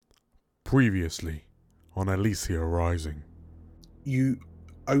Previously on Elysia Rising. You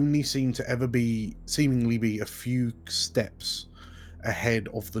only seem to ever seemingly be a few steps ahead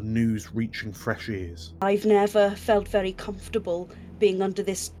of the news reaching fresh ears. I've never felt very comfortable being under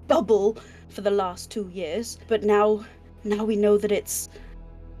this bubble for the last 2 years, but now we know that it's,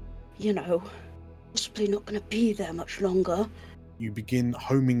 possibly not going to be there much longer. You begin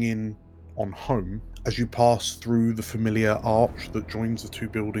homing in on home as you pass through the familiar arch that joins the two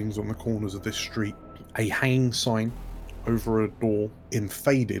buildings on the corners of this street. A hanging sign over a door in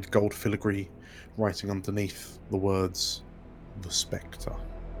faded gold filigree, writing underneath the words, "The Spectre."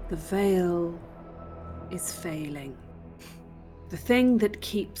 The veil is failing. The thing that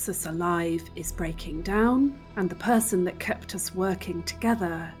keeps us alive is breaking down, and the person that kept us working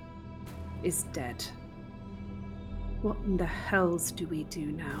together is dead. What in the hells do we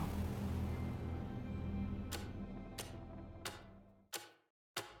do now?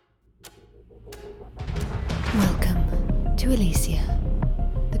 Welcome to Elysia,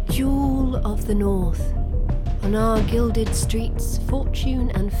 the jewel of the north. On our gilded streets, fortune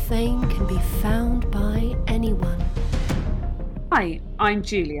and fame can be found by anyone. Hi, I'm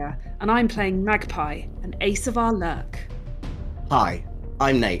Julia, and I'm playing Magpie, an ace of our lurk. Hi,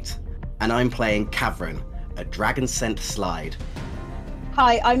 I'm Nate, and I'm playing Cavern, a dragon-scent slide.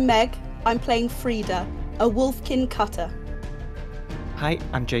 Hi, I'm Meg. I'm playing Frida, a wolfkin cutter. Hi,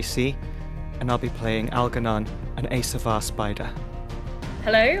 I'm JC, and I'll be playing Algernon, an ace of our spider.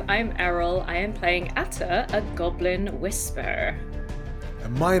 Hello, I'm Errol. I am playing Atta, a goblin whisperer.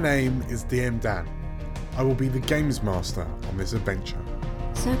 And my name is DM Dan. I will be the games master on this adventure.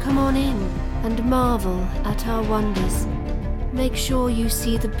 So come on in and marvel at our wonders. Make sure you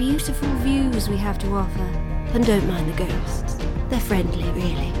see the beautiful views we have to offer, and don't mind the ghosts. They're friendly,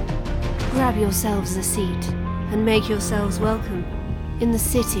 really. Grab yourselves a seat and make yourselves welcome in the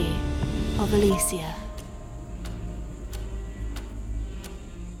city of Elysia.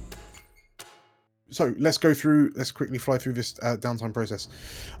 So let's quickly fly through this downtime process.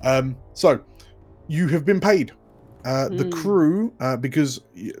 So you have been paid. The crew, because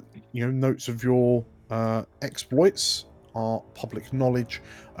notes of your exploits are public knowledge.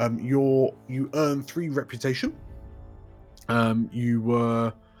 You earn 3 reputation. You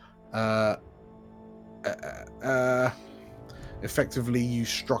were effectively you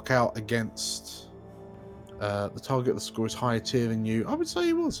struck out against the target. The score is higher tier than you. I would say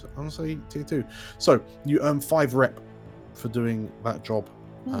it was. I would say tier 2. So you earn 5 rep for doing that job,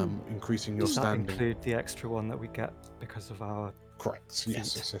 increasing your Does that standing. include the extra one that we get because of our... Correct.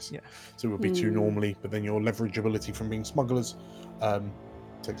 Yes. Yeah. So it would be 2 normally, but then your leverageability from being smugglers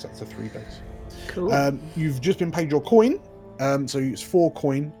takes up to 3 base. Cool. You've just been paid your coin. So it's 4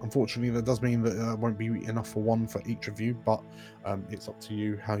 coin. Unfortunately, that does mean that won't be enough for 1 for each of you, but it's up to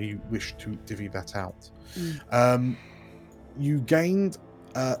you how you wish to divvy that out. You gained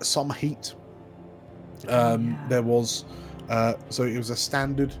some heat. There was so it was a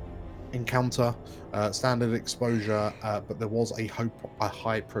standard encounter, standard exposure, but there was a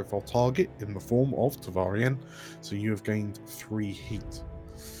high profile target in the form of Tavarian, so you have gained 3 heat.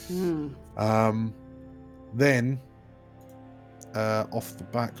 Then off the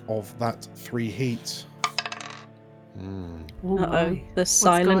back of that 3 heat, Uh-oh, the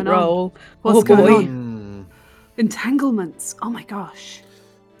silent going on? roll. What's Oh going boy. on? Entanglements. Oh my gosh.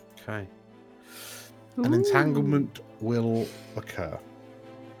 okay, an entanglement will occur,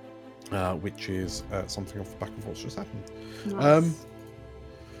 which is something off the back of what's just happened. Nice.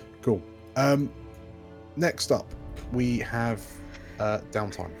 Cool. Next up, we have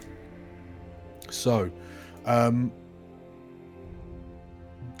downtime. So,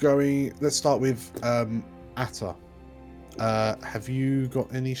 let's start with Atta. Have you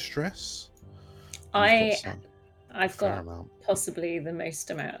got any stress? I've Fair got amount. possibly the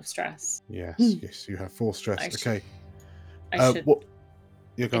most amount of stress. Yes, you have 4 stress. Okay. I should What?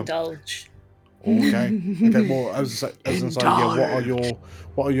 You're going. indulge. Okay. More as an aside, yeah.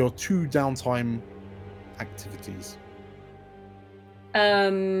 What are your 2 downtime activities?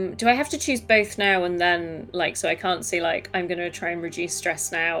 Do I have to choose both now and then? So I can't say I'm going to try and reduce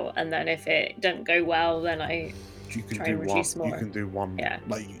stress now, and then if it doesn't go well, then I try and reduce more. You can do 1. Yeah.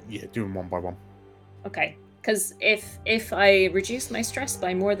 Do them 1 by 1. Okay. Because if I reduce my stress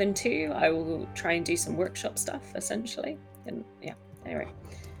by more than 2, I will try and do some workshop stuff, essentially. And yeah. Anyway.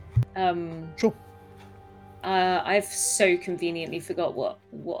 Sure. I've so conveniently forgot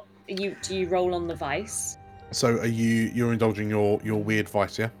what do you roll on the vice? So you're indulging your weird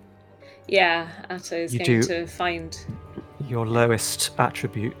vice, yeah? Yeah, Atta is going to find your lowest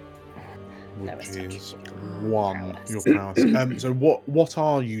attribute. which Lowest is attribute. 1. Prowess. Your prowess. So what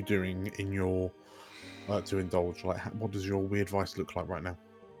are you doing in your to indulge? Like, what does your weird vice look like right now?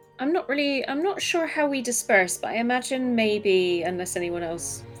 I'm not sure how we disperse, but I imagine maybe, unless anyone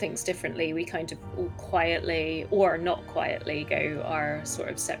else thinks differently, we kind of all quietly, or not quietly, go our sort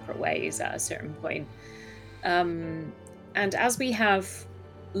of separate ways at a certain point. And as we have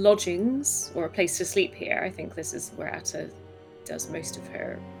lodgings or a place to sleep here, I think this is where Atta does most of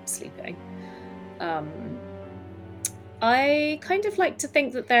her sleeping. I kind of like to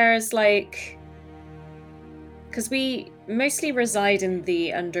think that there's like, because we mostly reside in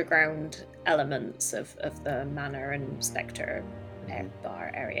the underground elements of the manor and spectre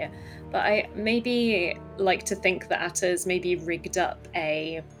bar area, but I maybe like to think that Atta's maybe rigged up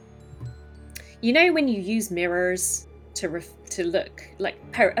a, you know, when you use mirrors to look like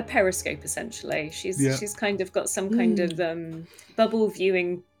a periscope, essentially. She's kind of got some kind of bubble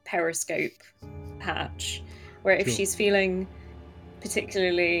viewing periscope patch, where if she's feeling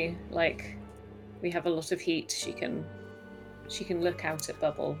particularly like we have a lot of heat, she can look out at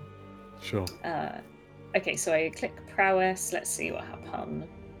bubble. Sure. Okay, so I click prowess. Let's see what happens.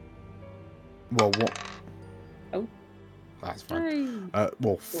 Well, what? Oh, that's fine. Hey.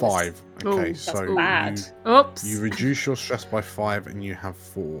 Well, 5. Okay, that's so bad. Oops. you reduce your stress by 5, and you have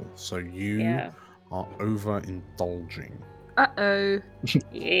 4. So you are overindulging. Uh-oh.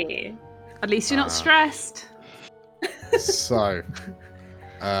 Yeah. At least you're not stressed. So,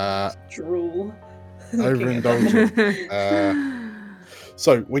 Drool. overindulging.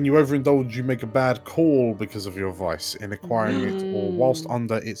 So, when you overindulge, you make a bad call because of your vice in acquiring it, or whilst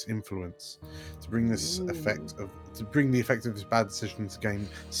under its influence. To bring the effect of this bad decision to game,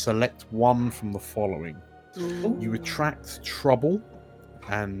 select 1 from the following. You attract trouble,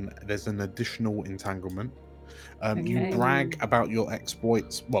 and there's an additional entanglement. You brag about your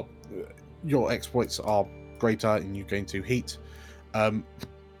exploits. Well, your exploits are greater, and you gain 2 heat.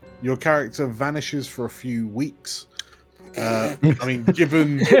 Your character vanishes for a few weeks. I mean,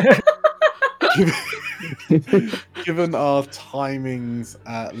 given our timings,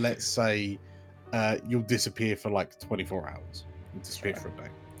 let's say you'll disappear for like 24 hours. You'll disappear for a day.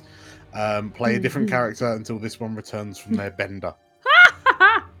 Play a different character until this one returns from their bender.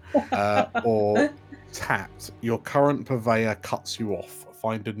 Or tapped. Your current purveyor cuts you off.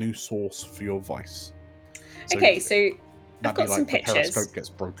 Find a new source for your vice. So I've got some pitches. The periscope gets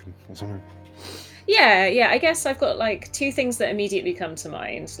broken or something. Yeah, I guess I've got like 2 things that immediately come to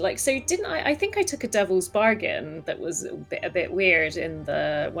mind. Like, so didn't I think I took a devil's bargain that was a bit weird in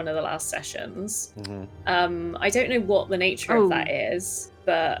one of the last sessions. I don't know what the nature of that is,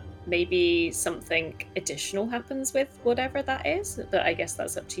 but maybe something additional happens with whatever that is. But I guess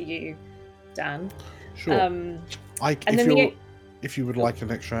that's up to you, Dan. Sure. If you would like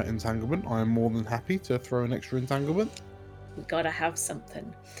an extra entanglement, I am more than happy to throw an extra entanglement. We gotta have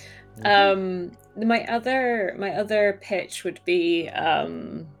something. My other pitch would be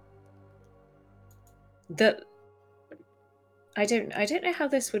that I don't know how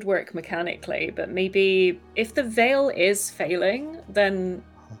this would work mechanically, but maybe if the veil is failing, then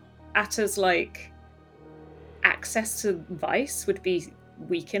Atta's like access to vice would be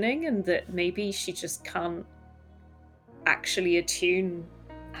weakening, and that maybe she just can't actually attune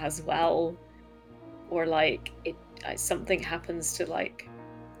as well, or like something happens to like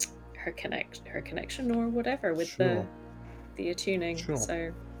her connection or whatever with the attuning. Sure.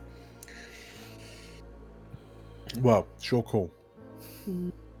 So, well, sure, cool.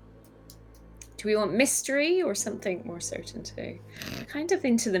 Do we want mystery or something more certainty? I'm kind of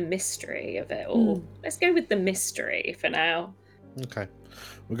into the mystery of it all. Let's go with the mystery for now. Okay,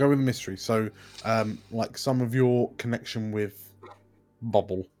 we'll go with the mystery. So, like some of your connection with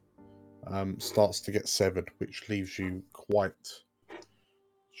Bubble starts to get severed, which leaves you quite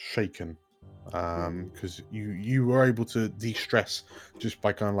shaken, because you were able to de-stress just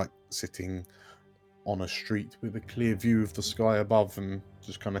by kind of like sitting on a street with a clear view of the sky above and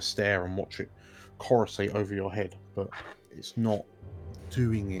just kind of stare and watch it coruscate over your head, but it's not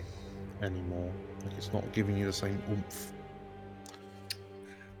doing it anymore. Like, it's not giving you the same oomph.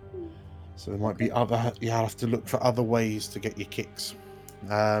 So there might be you have to look for other ways to get your kicks.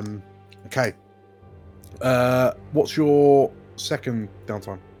 Okay. What's your second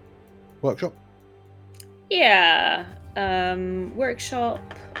downtime? Workshop? Yeah. Workshop.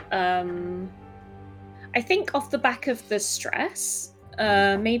 I think off the back of the stress,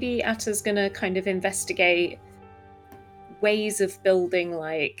 maybe Atta's gonna kind of investigate ways of building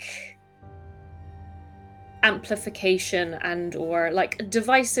like amplification and or like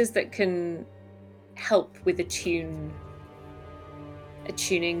devices that can help with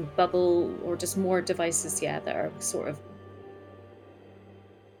attuning bubble or just more devices, that are sort of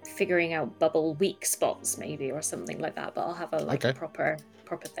figuring out bubble weak spots maybe or something like that, but I'll have a Okay. proper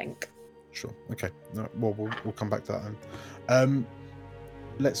think. Sure. Okay. No, well, we'll come back to that then.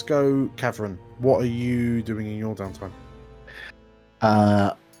 Let's go, Cavern. What are you doing in your downtime?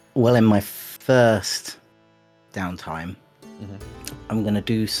 Well, in my first downtime, I'm going to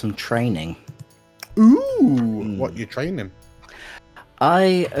do some training. Ooh, what you training?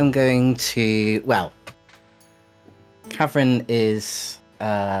 I am going to, well, Cavern is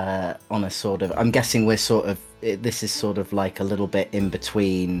on a sort of, I'm guessing we're sort of, this is sort of like a little bit in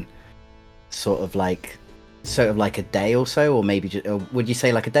between, sort of like a day or so, or maybe or would you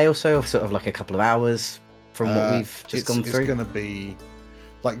say like a day or so, or sort of like a couple of hours from what we've just gone through? It's going to be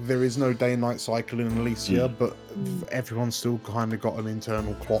like, there is no day and night cycle in Elysia, but everyone's still kind of got an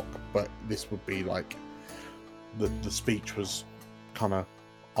internal clock. But this would be like the speech was kind of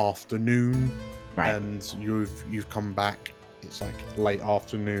afternoon, Right. and you've come back. It's like late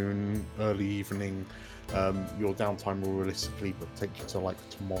afternoon, early evening. Your downtime will realistically take you to like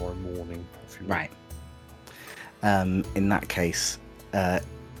tomorrow morning, if you will. Right. In that case,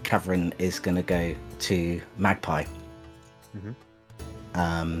 Cavern is going to go to Magpie.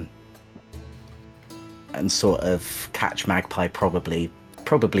 And sort of catch Magpie probably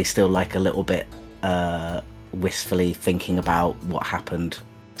still like a little bit wistfully thinking about what happened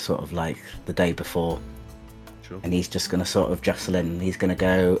sort of like the day before. Sure. And he's just going to sort of jostle in. He's going to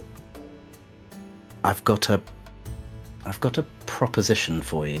go, I've got a proposition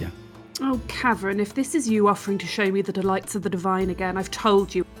for you. Oh, Cavern, if this is you offering to show me the delights of the divine again, I've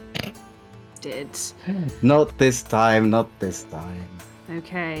told you did. Not this time.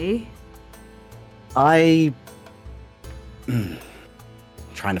 Okay. Trying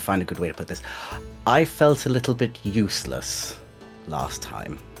to find a good way to put this. I felt a little bit useless last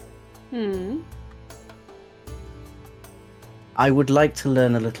time. I would like to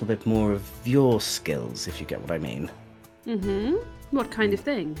learn a little bit more of your skills, if you get what I mean. What kind of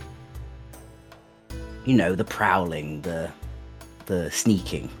thing? You know, the prowling, the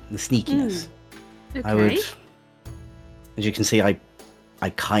sneakiness. Okay. I would, as you can see, I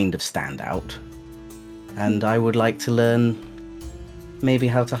kind of stand out, and I would like to learn maybe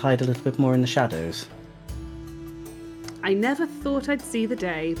how to hide a little bit more in the shadows. I never thought I'd see the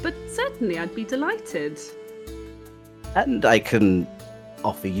day, but certainly I'd be delighted. And I can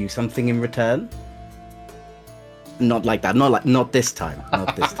offer you something in return. Not like that. Not this time.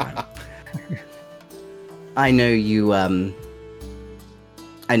 Not this time. I know you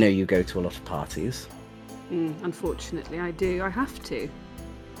go to a lot of parties. Unfortunately, I do. I have to.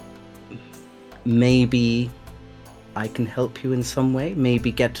 Maybe I can help you in some way.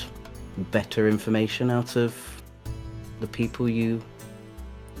 Maybe get better information out of the people you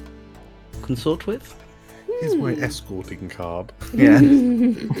consort with. Here's my escorting card. Yeah.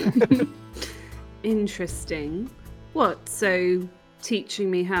 Interesting. What, so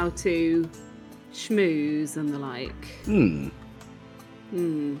teaching me how to schmooze and the like?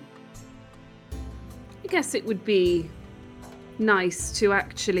 I guess it would be nice to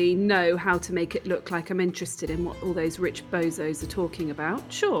actually know how to make it look like I'm interested in what all those rich bozos are talking about.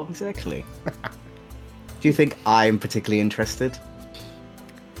 Sure. Exactly. Do you think I'm particularly interested?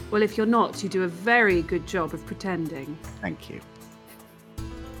 Well, if you're not, you do a very good job of pretending. Thank you.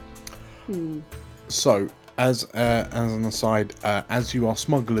 So, as an aside, as you are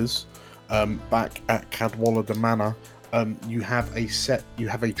smugglers, back at Cadwallader Manor, you have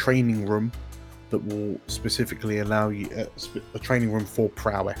a training room that will specifically allow you a training room for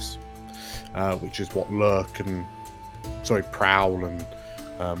prowess, which is what prowl and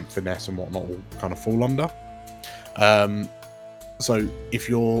finesse and whatnot will kind of fall under. So if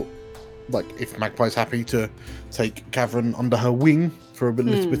Magpie's happy to take Cavern under her wing for a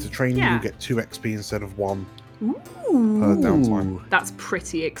little bit of training, you'll get 2 XP instead of 1 per downtime. That's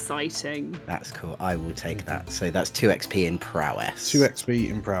pretty exciting. That's cool. I will take that. So that's 2 XP in prowess. 2 XP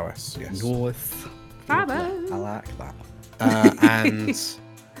in prowess, yes. North. Bravo. I like that.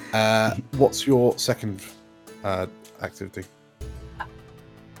 And what's your second activity?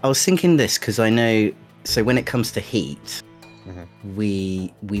 I was thinking this because I know. So when it comes to heat,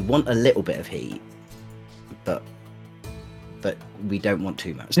 we want a little bit of heat, but we don't want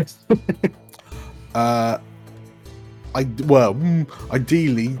too much.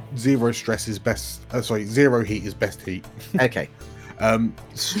 Ideally, 0 stress is best. 0 heat is best heat. Okay.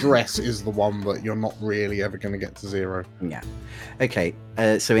 Stress is the one that you're not really ever going to get to 0. Yeah. Okay.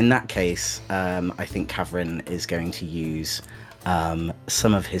 So in that case, I think Cavern is going to use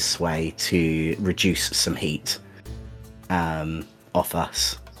some of his sway to reduce some heat. off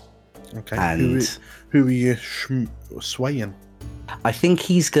us. Okay. And who are you swaying? I think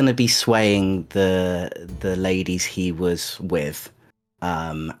he's going to be swaying the ladies he was with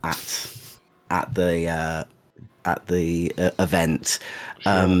at the event,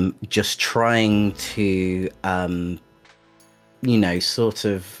 Sure. just trying to sort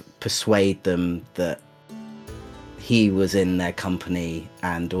of persuade them that he was in their company,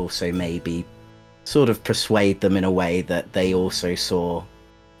 and also maybe sort of persuade them in a way that they also saw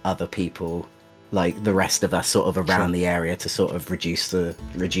other people like the rest of us sort of around the area, to sort of reduce the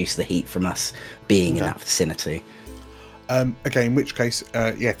heat from us being in that vicinity. Okay, in which case,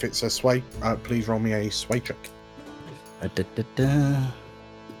 if it's a sway, please roll me a sway check.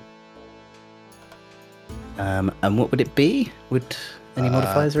 And what would it be? Would any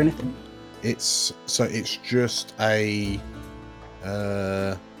modifiers or anything? It's just a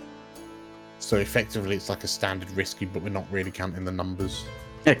so effectively it's like a standard risky, but we're not really counting the numbers.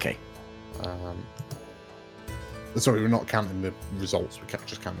 Okay. Sorry, we're not counting the results. We can't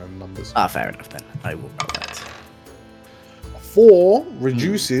just count the numbers. Fair enough then. I will roll that. 4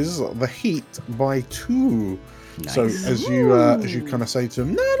 reduces the heat by 2. Nice. So as you kind of say to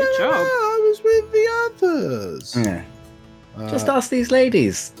him, no, I was with the others. Yeah. Just ask these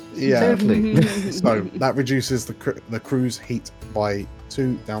ladies. Yeah. Totally. So that reduces the crew's heat by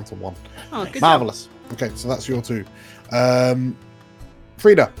 2 down to 1. Oh, good Marvelous. Okay, so that's your 2.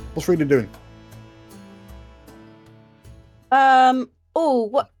 Frida, what's Frida doing?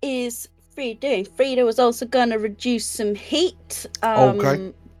 What is Frida doing? Frida was also gonna reduce some heat.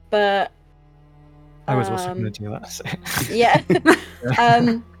 Okay. But I was also going to do that. So. yeah.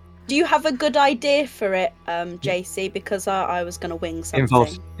 Do you have a good idea for it, JC? Because I was gonna wing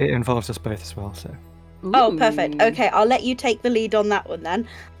something. It involves us both as well. So. Oh, perfect. Okay, I'll let you take the lead on that one then.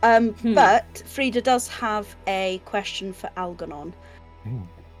 But Frida does have a question for Algernon.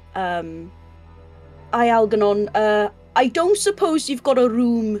 Algernon, I don't suppose you've got a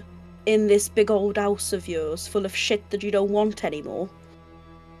room in this big old house of yours full of shit that you don't want anymore?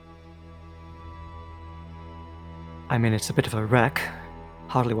 I mean, it's a bit of a wreck.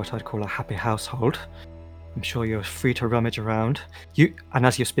 Hardly what I'd call a happy household. I'm sure you're free to rummage around. And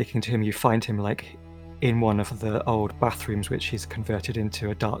as you're speaking to him, you find him like in one of the old bathrooms, which he's converted into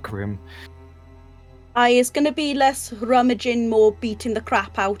a dark room. It's going to be less rummaging, more beating the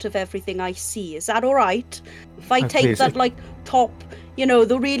crap out of everything I see. Is that all right? If I take please. that like top,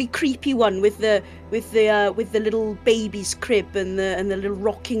 the really creepy one with the little baby's crib and the little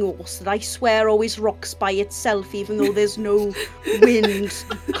rocking horse that I swear always rocks by itself, even though there's no wind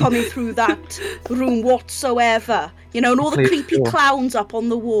coming through that room whatsoever. And all the Please, creepy sure. clowns up on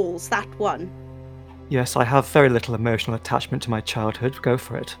the walls. That one. Yes, I have very little emotional attachment to my childhood. Go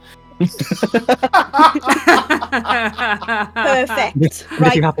for it. Perfect. And if you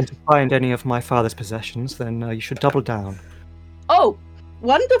Right. happen to find any of my father's possessions, then you should double down. Oh,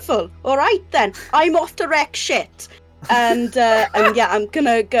 wonderful. All right then. I'm off to wreck shit. And yeah, I'm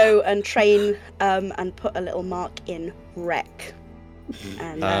gonna go and train and put a little mark in wreck.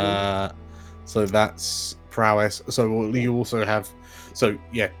 And So that's prowess. So you also have,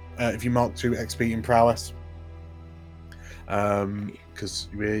 if you mark 2 XP in prowess, because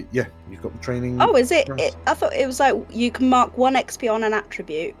you've got the training. oh, is it? I thought it was like you can mark 1 XP on an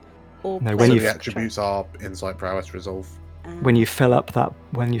attribute. Or No, So when the you attributes are insight, prowess, resolve. when you fill up that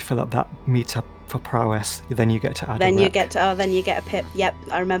meter for prowess, then you get to add. Then a you rep. get a pip. Yep,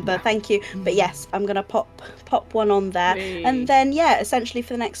 I remember. Thank you. But yes, I'm gonna pop 1 on there, and then essentially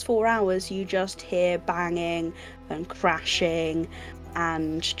for the next 4 hours, you just hear banging and crashing,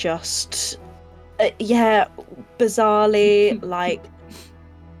 and just bizarrely like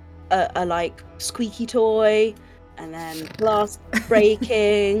a like squeaky toy, and then glass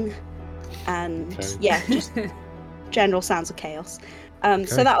breaking, and just general sounds of chaos.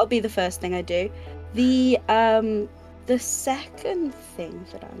 So that'll be the first thing I do. The second thing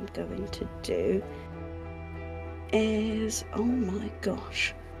that I'm going to do is, oh my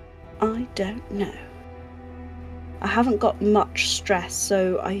gosh, I don't know. I haven't got much stress,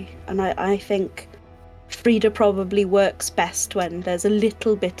 so I think Frida probably works best when there's a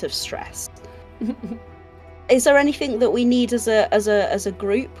little bit of stress. Is there anything that we need as a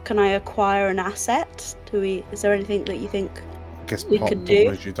group? Can I acquire an asset? Is there anything that you think I guess we part could of the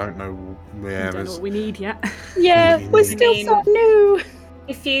problem do? is you don't know where I don't know there's. what we need yet. Yeah, Maybe we're we still need- so new.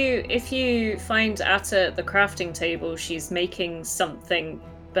 If you find Atta at the crafting table, she's making something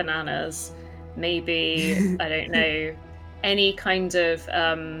bananas. Maybe I don't know, any kind of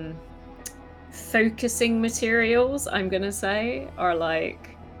focusing materials. I'm gonna say, or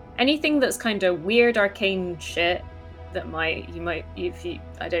like anything that's kind of weird arcane shit, that I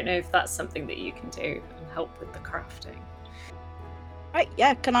don't know if that's something that you can do and help with the crafting. Right,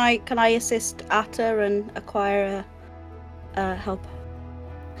 yeah. Can I assist Atta and acquire help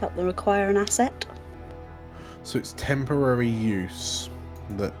them acquire an asset? So it's temporary use.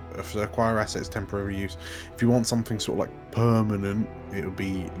 That if they acquire assets, temporary use. If you want something sort of like permanent, it would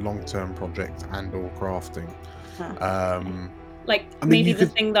be long-term project and or crafting. Maybe the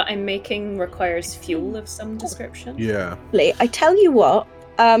thing that I'm making requires fuel of some description. Yeah. I tell you what,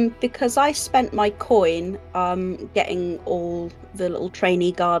 because I spent my coin getting all the little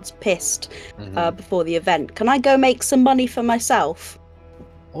trainee guards pissed before the event. Can I go make some money for myself?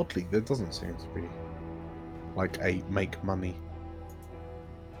 Oddly, there doesn't seem to be like a make money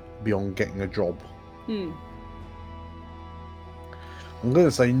beyond getting a job. I'm gonna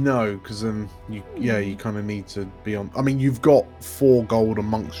say no, because then you kind of need to be on. I mean, you've got 4 gold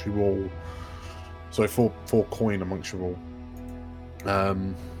amongst you all, so 4 coin amongst you all.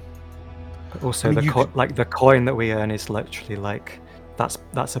 But also, the coin that we earn is literally like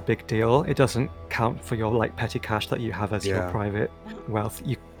that's a big deal. It doesn't count for your like petty cash that you have as your private wealth.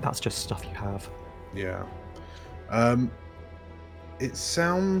 That's just stuff you have. Yeah. It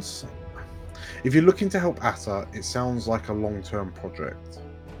sounds. If you're looking to help Atta, it sounds like a long-term project.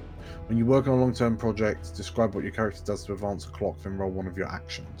 When you work on a long-term project, describe what your character does to advance a clock, then roll one of your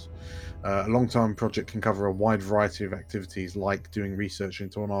actions. A long-term project can cover a wide variety of activities, like doing research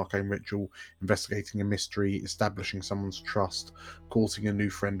into an arcane ritual, investigating a mystery, establishing someone's trust, courting a new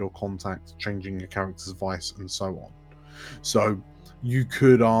friend or contact, changing your character's vice, and so on. So you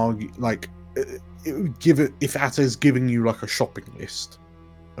could argue, like, it would give it, if Atta is giving you like a shopping list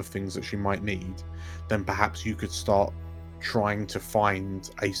of things that she might need, then perhaps you could start trying to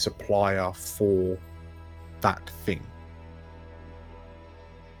find a supplier for that thing.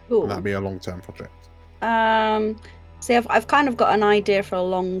 Cool. And that'd be a long-term project. See, I've kind of got an idea for a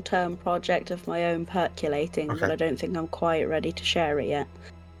long-term project of my own percolating, but I don't think I'm quite ready to share it yet.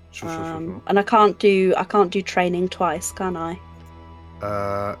 Sure. And I can't do training twice, can I?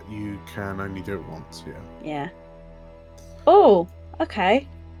 You can only do it once. Yeah. Oh, okay.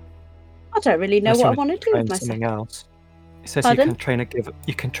 I don't really know what I want to do with myself. Something else. It says Pardon? you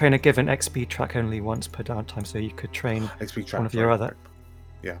can train a given XP track only once per downtime, so you could train XP track one of your other.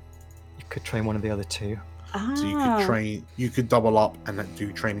 Yeah. You could train one of the other 2. So you could train. You could double up and then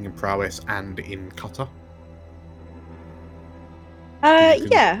do training in prowess and in cutter.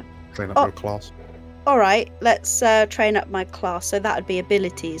 Yeah. Train up your class. All right. Let's train up my class. So that would be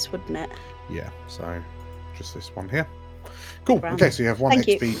abilities, wouldn't it? Yeah. So just this one here. Cool. Grand. Okay, so you have 1 Thank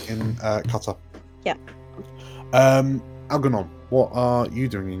XP in cutter. Yeah. Algernon, what are you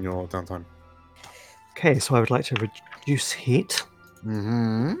doing in your downtime? Okay, so I would like to reduce heat.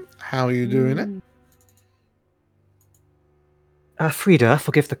 How are you doing it? Frida,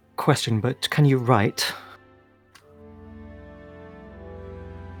 forgive the question, but can you write?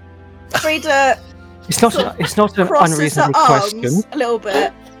 Frida. It's not an unreasonable question. A little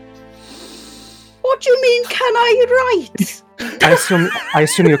bit. What do you mean? Can I write? I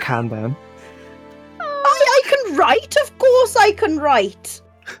assume you can then. I can write. Of course, I can write.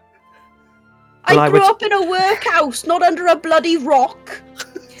 Well, I grew up in a workhouse, not under a bloody rock.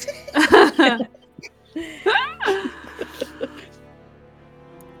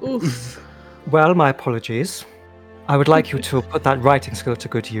 Oof. Well, my apologies. I would like you to put that writing skill to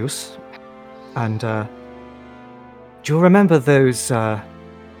good use. And do you remember those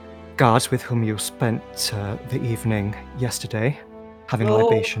guards with whom you spent the evening yesterday, having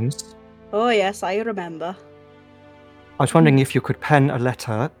libations? Oh yes, I remember. I was wondering if you could pen a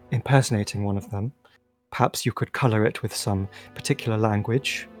letter impersonating one of them. Perhaps you could colour it with some particular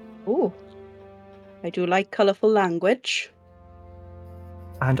language. Oh, I do like colourful language.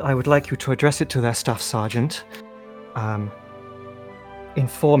 And I would like you to address it to their staff sergeant,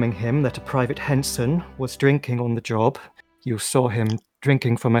 informing him that a Private Henson was drinking on the job. You saw him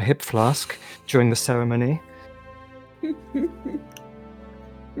drinking from a hip flask during the ceremony.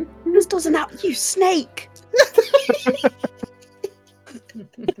 This doesn't happen, you snake!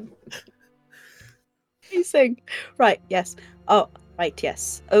 Amazing. Right, yes. Oh, right,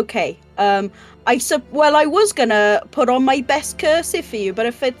 yes. Okay. I was gonna put on my best cursive for you, but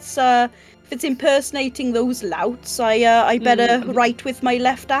if it's impersonating those louts, I better write with my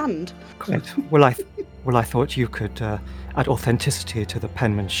left hand. Great. Well, I thought you could add authenticity to the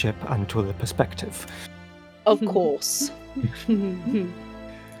penmanship and to the perspective. Of course.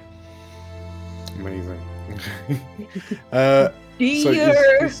 Amazing.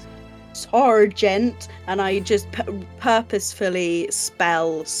 Sergeant, and I just purposefully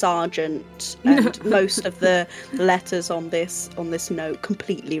spell sergeant and most of the letters on this note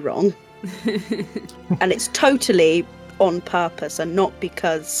completely wrong. And it's totally on purpose and not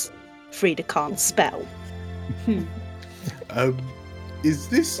because Frida can't spell. Is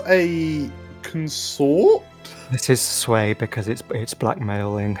this a consort? This is sway because it's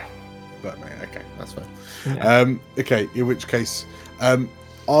blackmailing. Okay, that's fine. Yeah. Okay, in which case,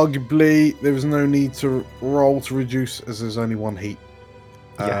 arguably there is no need to roll to reduce, as there's only one heat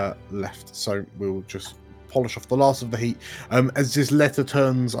left. So we'll just polish off the last of the heat. As this letter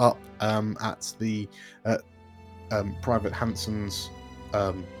turns up at the Private Hanson's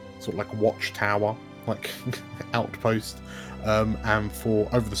sort of like watchtower, like outpost, and for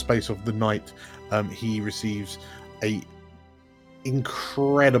over the space of the night, he receives a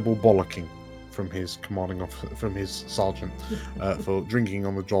incredible bollocking from his from his sergeant for drinking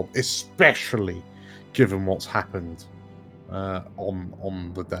on the job, especially given what's happened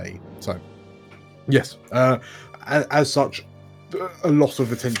on the day. So yes, as such, a lot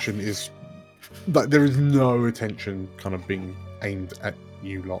of attention is, but there is no attention kind of being aimed at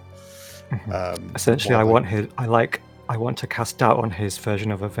you lot. Essentially, I want to cast doubt on his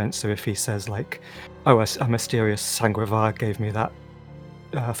version of events. So if he says like, "Oh, a mysterious Sangrevar gave me that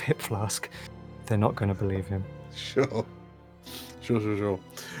hip flask," they're not going to believe him. Sure.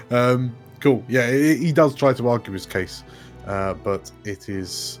 Cool. Yeah, he does try to argue his case, but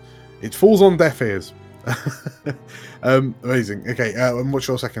it falls on deaf ears. Amazing. Okay, and what's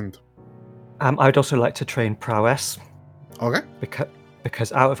your second? I'd also like to train prowess. Okay.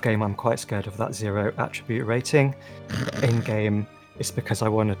 Because out of game, I'm quite scared of that 0 attribute rating. In game, it's because I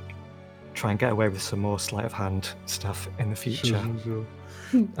want to try and get away with some more sleight of hand stuff in the future. Sure.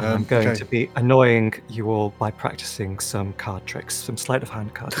 I'm going to be annoying you all by practicing some card tricks, some sleight of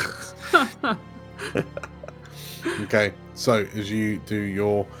hand card tricks. Okay, so as you do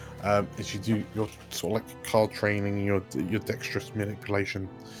your sort of like card training, your dexterous manipulation,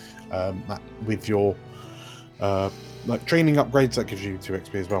 with your like training upgrades, that gives you 2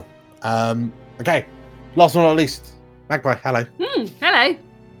 XP as well. Okay, last but not least, Magpie. Hello. Hello.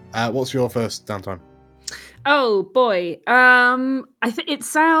 What's your first downtime? Oh boy. I think it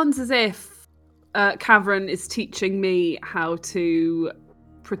sounds as if Cavern is teaching me how to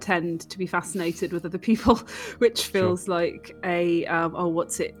pretend to be fascinated with other people, which feels like a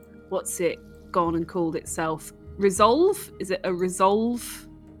what's it gone and called itself? Resolve? Is it a resolve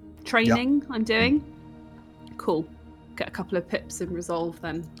training I'm doing? Cool. Get a couple of pips in resolve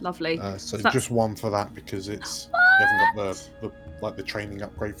then. Lovely. So that's just 1 for that because it's you haven't got the training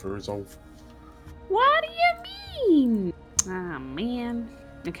upgrade for resolve. What do you mean? Ah, man.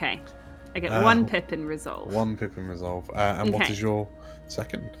 Okay. I get 1 pip in resolve. 1 pip in resolve. And what Okay. is your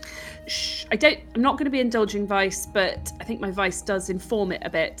second? I'm not going to be indulging Vice, but I think my Vice does inform it a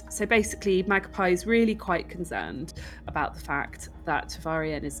bit. So basically, Magpie is really quite concerned about the fact that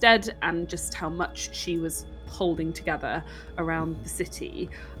Tavarian is dead and just how much she was holding together around the city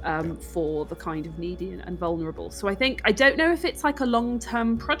for the kind of needy and vulnerable. So I don't know if it's like a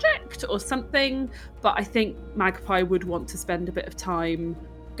long-term project or something, but I think Magpie would want to spend a bit of time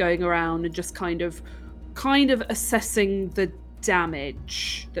going around and just kind of assessing the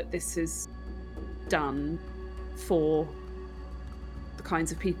damage that this has done for the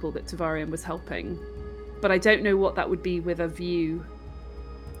kinds of people that Tavarian was helping. But I don't know what that would be with a view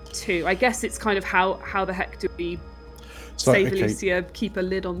to. I guess it's kind of how the heck do we save Elysia, keep a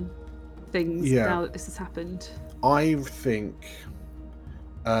lid on things now that this has happened? I think,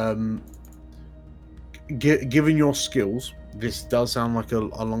 given your skills, this does sound like a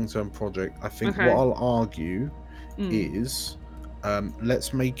long-term project. I think what I'll argue is,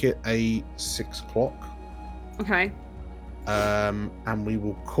 let's make it a 6 o'clock. Okay. And we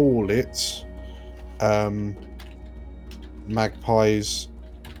will call it Magpie's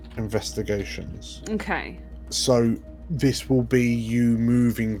Investigations. Okay. So this will be you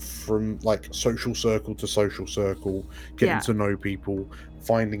moving from like social circle to social circle, getting to know people,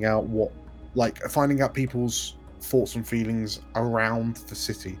 finding out people's thoughts and feelings around the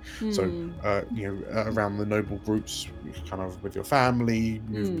city. So around the noble groups, kind of with your family,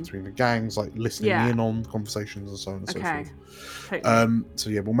 moving between the gangs, like listening in on conversations and so on and so forth. Totally. So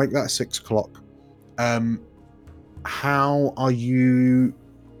yeah, we'll make that 6 o'clock. How are you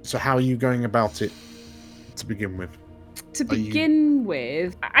going about it to begin with?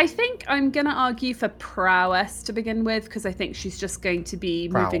 I think I'm going to argue for prowess to begin with, because I think she's just going to be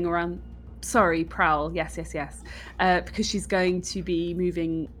moving around. Sorry, prowl. Yes. Because she's going to be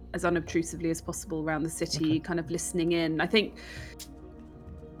moving as unobtrusively as possible around the city, kind of listening in. I think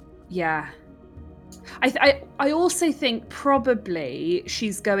Yeah. I also think probably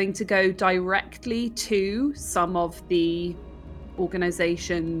she's going to go directly to some of the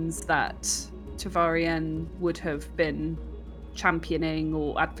organizations that Tavarian would have been championing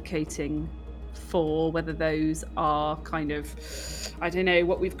or advocating for, whether those are kind of, I don't know,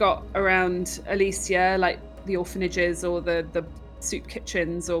 what we've got around Elysia, like the orphanages or the soup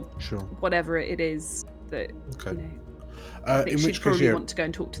kitchens or Sure. whatever it is that, Okay. you know, I think In she'd which case, probably yeah. want to go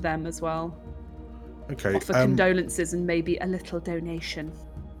and talk to them as well. Okay. Offer condolences and maybe a little donation.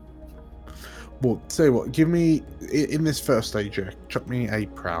 Well, tell you what, give me, in this first stage, yeah, chuck me a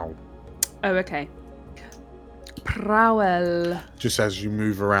prowl. Oh, okay. Prowl. Just as you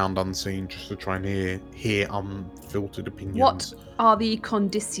move around unseen, just to try and hear unfiltered opinions. What are the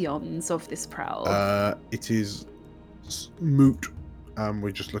conditions of this prowl? It is moot.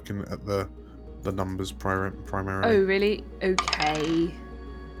 We're just looking at the numbers primarily. Oh, really? Okay.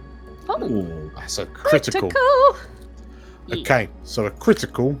 Oh, that's a critical. Okay, so a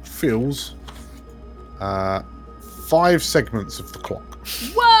critical fills 5 segments of the clock.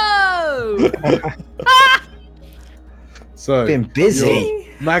 Whoa! So Been busy. your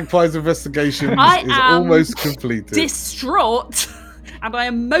Magpie's investigation I is am almost completed. Distraught, and I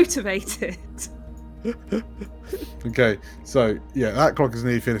am motivated. Okay, so yeah, that clock is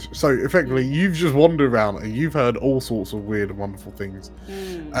nearly finished. So effectively, you've just wandered around and you've heard all sorts of weird and wonderful things.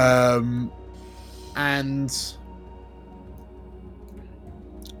 And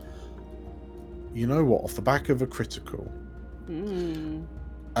you know what? Off the back of a critical,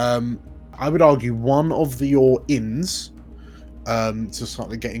 I would argue one of your inns, to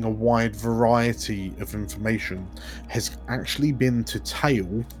start getting a wide variety of information, has actually been to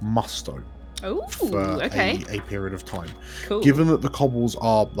tail Musto. Oh, for okay. a period of time. Cool. Given that the Cobbles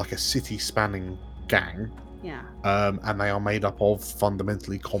are like a city-spanning gang, Yeah. And they are made up of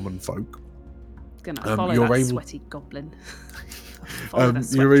fundamentally common folk, Gonna follow you're that able- sweaty goblin. Follow the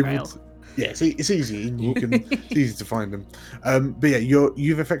sweat you're able trail. to, yeah, it's easy. You can it's easy to find them. But yeah,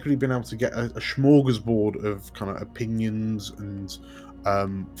 you've effectively been able to get a smorgasbord of kind of opinions and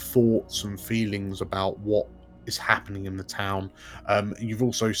thoughts and feelings about what is happening in the town. You've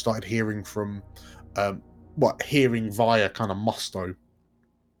also started hearing from hearing via kind of Musto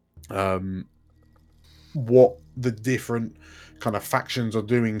what the different kind of factions are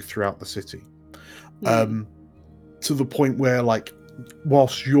doing throughout the city. To the point where, like,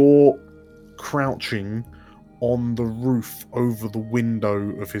 whilst you're crouching on the roof over the window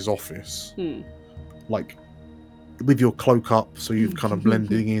of his office, like with your cloak up, so you're kind of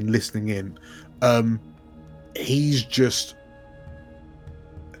blending in, listening in, he's just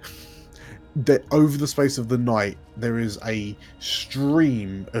that over the space of the night there is a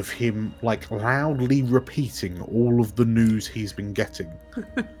stream of him like loudly repeating all of the news he's been getting.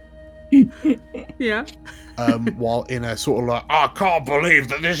 Yeah. While in a sort of like, I can't believe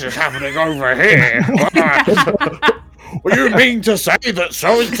that this is happening over here. Well, you mean to say that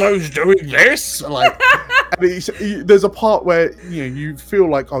so-and-so's doing this? Like, and there's a part where you feel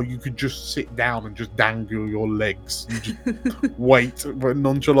like, oh, you could just sit down and just dangle your legs and just wait, but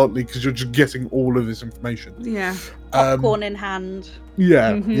nonchalantly, because you're just getting all of this information. Yeah. Popcorn in hand.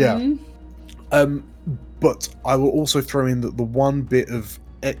 Yeah, Mhm. yeah. But I will also throw in that the one bit of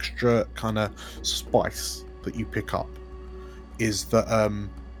extra kind of spice that you pick up is that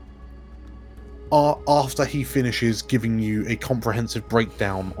after he finishes giving you a comprehensive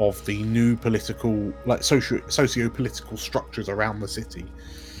breakdown of the new political, like socio-political structures around the city,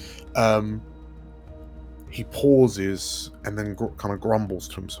 he pauses and then kind of grumbles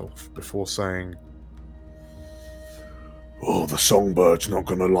to himself before saying, "Oh, the Songbird's not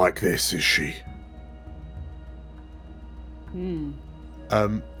gonna like this, is she?" And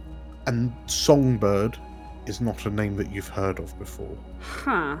Songbird is not a name that you've heard of before.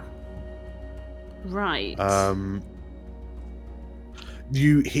 Huh. Right.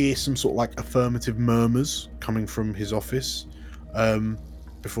 You hear some sort of like affirmative murmurs coming from his office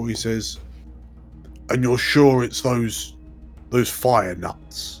before he says, "And you're sure it's those fire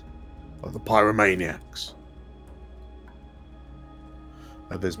nuts, like the pyromaniacs?"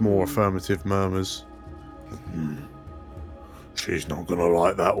 There's more affirmative murmurs. She's not gonna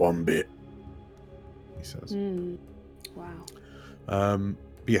like that one bit, he says. Wow.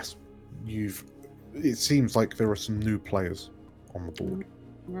 Yes, it seems like there are some new players on the board.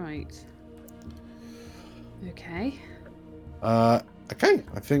 Right. Okay. Okay,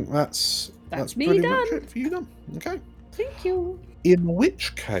 I think that's me pretty done. much it for you done. Okay. Thank you. In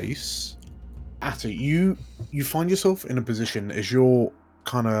which case, Atty, you find yourself in a position as you're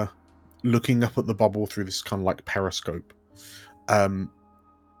kind of looking up at the bubble through this kind of like periscope.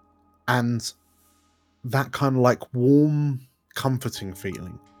 and that kind of like warm, comforting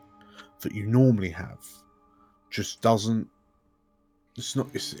feeling that you normally have just doesn't. It's not.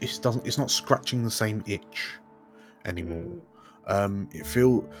 It's not scratching the same itch anymore. It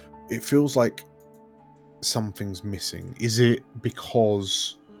feels like something's missing. Is it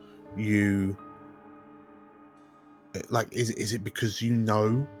because you like? Is it because you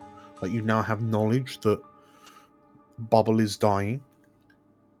know, like you now have knowledge that Bubble is dying?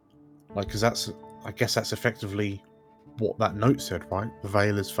 Like, because I guess that's effectively what that note said, right? The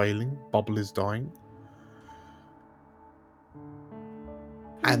veil is failing, Bubble is dying.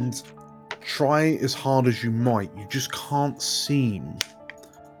 And try as hard as you might, you just can't seem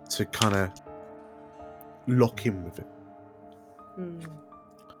to kind of lock in with it.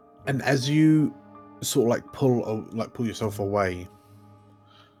 And as you sort of like pull yourself away,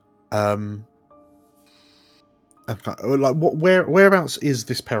 like whereabouts is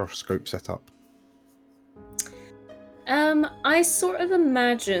this periscope set up? I sort of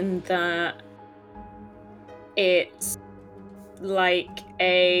imagine that it's like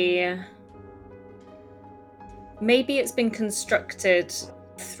maybe it's been constructed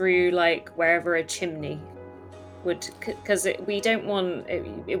through like wherever a chimney would, because we don't want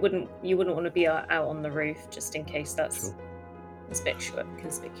you wouldn't want to be out on the roof just in case that's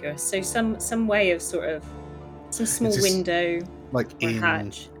conspicuous. So some way of sort of some small window, like or in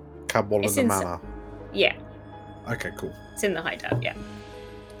hatch. Cadwall and the Manor. Yeah. Okay, cool. It's in the hideout. Yeah.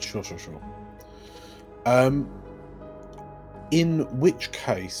 Sure. In which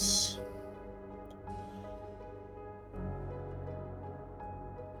case,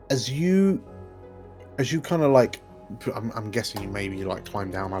 as you kind of like, I'm guessing you maybe like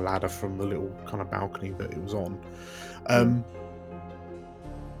climb down a ladder from the little kind of balcony that it was on.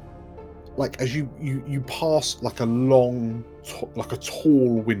 Like as you pass like a long, like a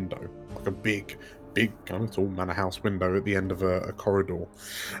tall window, like a big kind of tall manor house window at the end of a corridor,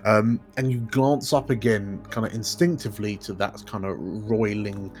 and you glance up again, kind of instinctively, to that kind of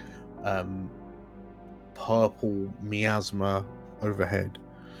roiling, purple miasma overhead,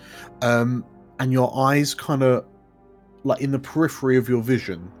 and your eyes kind of like in the periphery of your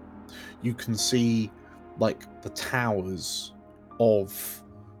vision, you can see like the towers of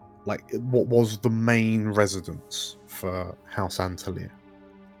like what was the main residence for House Antalya.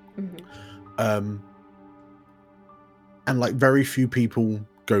 And like very few people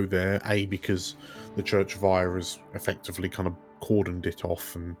go there, because the Church of Ire has effectively kind of cordoned it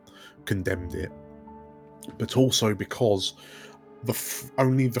off and condemned it, but also because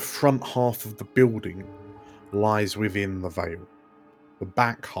only the front half of the building lies within the veil. The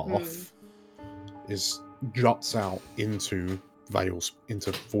back half juts out into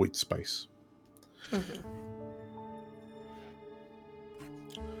void space.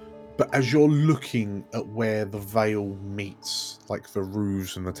 But as you're looking at where the veil meets, like the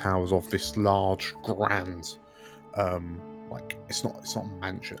roofs and the towers of this large, grand, like it's not a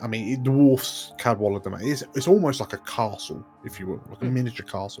mansion. I mean, it dwarfs Cadwall of the Manor. It's almost like a castle, if you will, like a miniature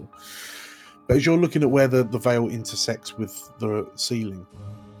castle. But as you're looking at where the veil intersects with the ceiling,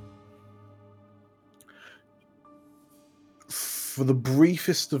 for the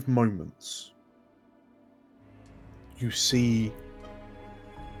briefest of moments, you see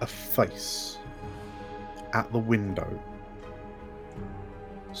a face at the window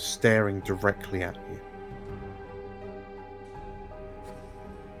staring directly at you.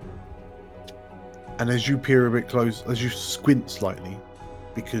 And as you peer a bit close, as you squint slightly,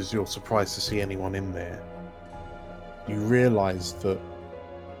 because you're surprised to see anyone in there, you realise that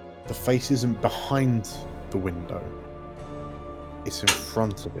the face isn't behind the window, it's in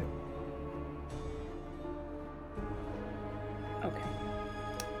front of it. Okay.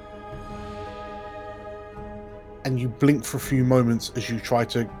 And you blink for a few moments as you try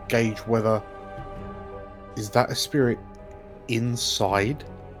to gauge whether is that a spirit inside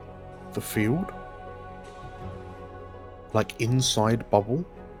the field, like inside Bubble,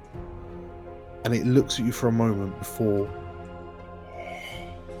 and it looks at you for a moment before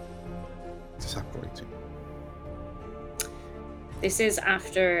disapparating. This is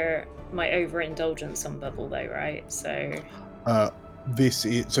after my overindulgence on Bubble, though, right? So this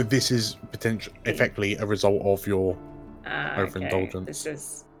is potentially effectively a result of your overindulgence. Okay. This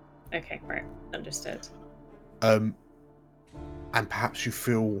is okay, right? Understood. And perhaps you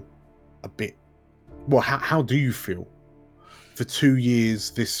feel a bit. Well, how do you feel? For 2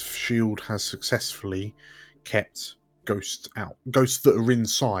 years, this shield has successfully kept ghosts out. Ghosts that are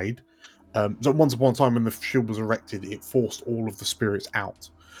inside. So once upon a time, when the shield was erected, it forced all of the spirits out.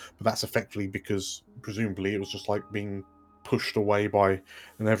 But that's effectively because, presumably, it was just like being pushed away by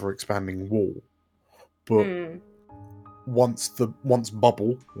an ever-expanding wall. But once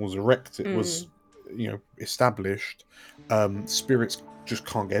Bubble was erected, was established, spirits just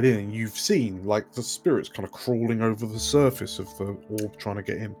can't get in, and you've seen like the spirits kind of crawling over the surface of the orb trying to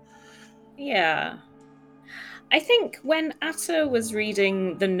get in. Yeah. I think when Atta was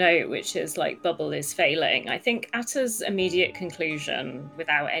reading the note, which is like Bubble is failing, I think Atta's immediate conclusion,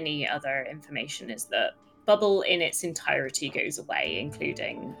 without any other information, is that Bubble in its entirety goes away,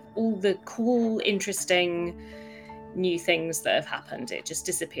 including all the cool, interesting new things that have happened. It just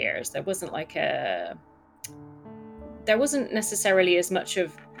disappears. There wasn't necessarily as much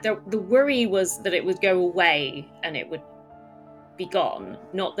of... The worry was that it would go away and it would be gone,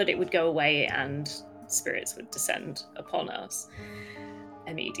 not that it would go away and spirits would descend upon us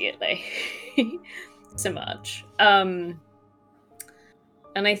immediately so much. And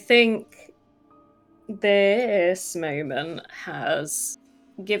I think this moment has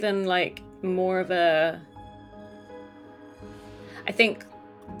given like more of a... I think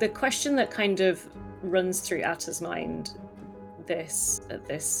the question that kind of runs through Atta's mind at this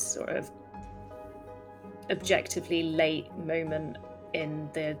sort of objectively late moment in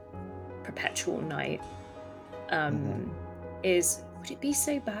the perpetual night is, would it be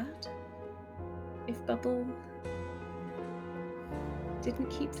so bad if Bubble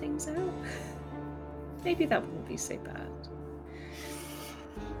didn't keep things out? Maybe that wouldn't be so bad.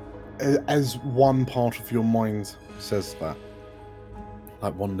 As one part of your mind says that,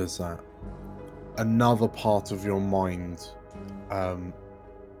 like wonders that, another part of your mind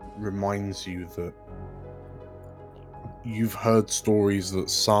reminds you that you've heard stories that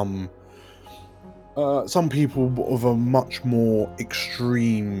some people of a much more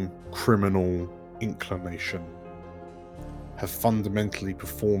extreme criminal inclination have fundamentally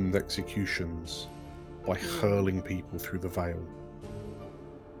performed executions by hurling people through the veil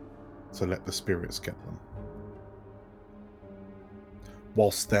to let the spirits get them.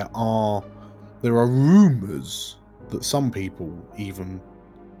 Whilst there are rumours that some people even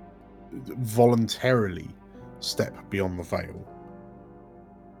voluntarily step beyond the veil,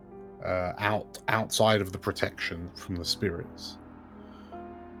 outside of the protection from the spirits.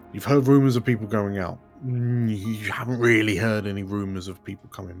 You've heard rumours of people going out. You haven't really heard any rumours of people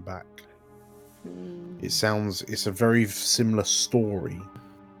coming back. It's a very similar story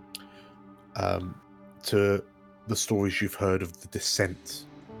to the stories you've heard of the descent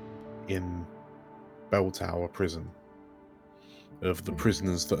in Bell Tower prison, of the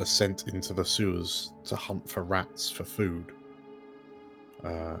prisoners that are sent into the sewers to hunt for rats for food,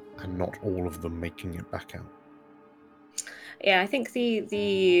 and not all of them making it back out. Yeah, I think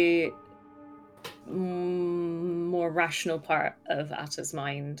the more rational part of Atta's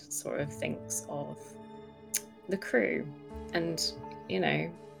mind sort of thinks of the crew, and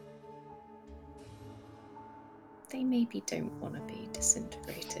they maybe don't want to be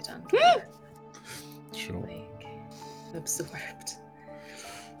disintegrated and Sure. Absorbed.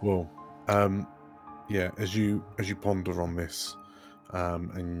 Well, as you ponder on this,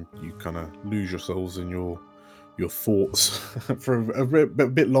 and you kind of lose yourselves in your thoughts for a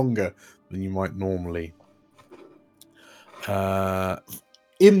bit longer than you might normally.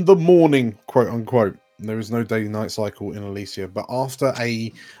 In the morning, quote unquote, there is no day-night cycle in Elysia, but after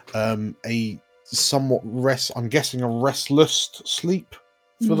a somewhat I'm guessing a restless sleep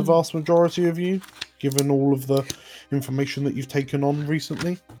for the vast majority of you, given all of the information that you've taken on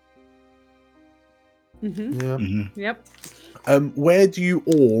recently. Yep. Where do you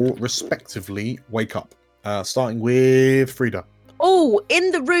all respectively wake up? Starting with Frida. Oh, in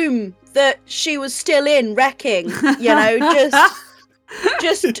the room that she was still in, wrecking.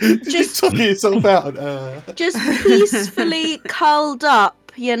 Just talking yourself out. Just peacefully curled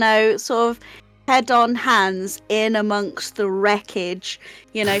up, sort of head on hands in amongst the wreckage.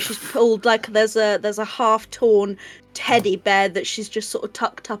 She's pulled there's a half torn teddy bear that she's just sort of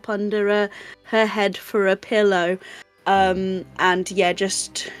tucked up under her head for a pillow,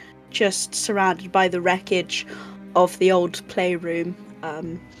 just surrounded by the wreckage of the old playroom,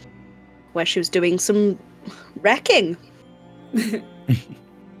 where she was doing some wrecking.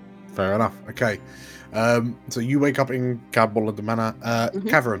 Fair enough. Okay. So you wake up in Cadbola de Manor.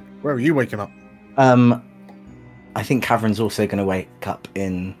 Cavern, where are you waking up? I think Cavern's also going to wake up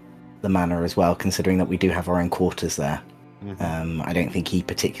in the manor as well, considering that we do have our own quarters there. I don't think he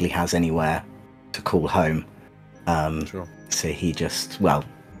particularly has anywhere to call home. Sure. So he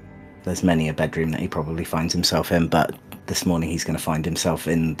there's many a bedroom that he probably finds himself in, but this morning he's going to find himself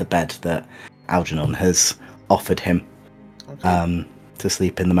in the bed that Algernon has offered him to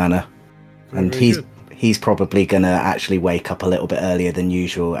sleep in the manor. And he's he's probably gonna actually wake up a little bit earlier than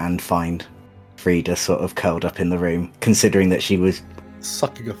usual and find Frida sort of curled up in the room, considering that she was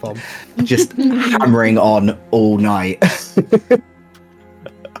Sucking a thumb. just hammering on all night.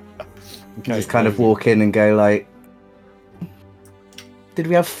 Okay, Just kind of walk in and go like, did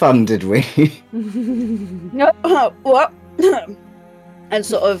we have fun, did we? What? And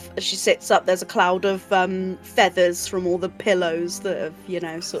sort of, as she sits up, there's a cloud of feathers from all the pillows that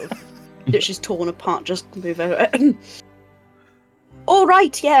have, sort of, that she's torn apart. Just move over. All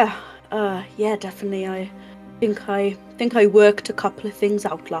right, yeah. Yeah, definitely. I think I worked a couple of things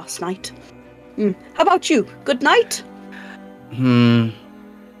out last night. How about you? Good night?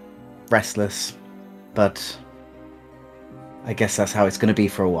 Restless, but I guess that's how it's going to be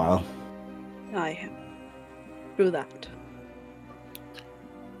for a while. Aye. Through that.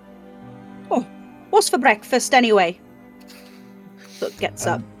 Oh, what's for breakfast anyway? Sort of gets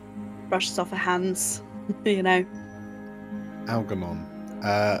up, brushes off her hands, Algernon,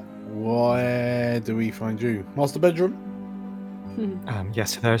 where do we find you? Master bedroom?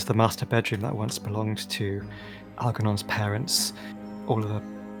 Yes, so there's the master bedroom that once belonged to Algernon's parents. All of the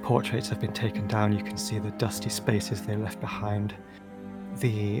portraits have been taken down. You can see the dusty spaces they left behind.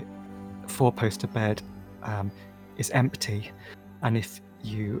 The four-poster bed is empty, and if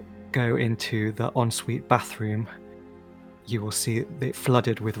you go into the ensuite bathroom, you will see it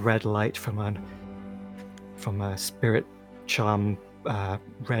flooded with red light from a spirit charm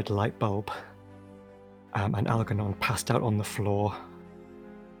red light bulb, and Algernon passed out on the floor.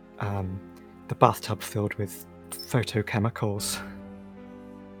 The bathtub filled with photochemicals,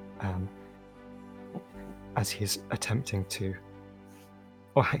 as he's attempting to,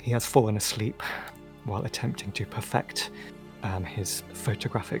 or he has fallen asleep while attempting to perfect his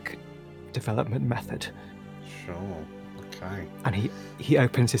photographic development method. Sure. Okay. And he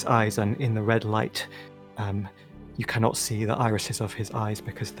opens his eyes, and in the red light, you cannot see the irises of his eyes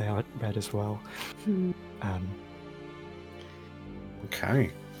because they are red as well.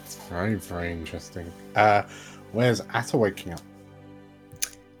 Okay. Very, very interesting. Where's Atta waking up?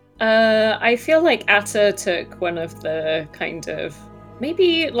 I feel like Atta took one of the kind of,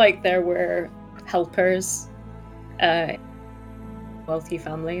 maybe like there were helpers, wealthy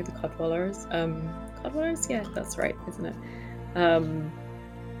family, the Codwallers. Codwallers? Yeah, that's right, isn't it?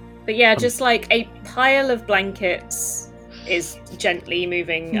 But yeah, just like a pile of blankets is gently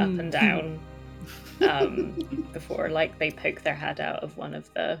moving up and down before like they poke their head out of one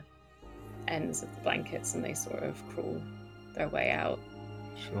of the ends of the blankets and they sort of crawl their way out.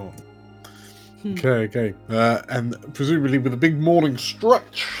 Sure. Okay. And presumably with a big morning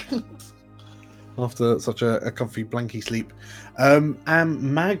stretch after such a comfy blanky sleep. And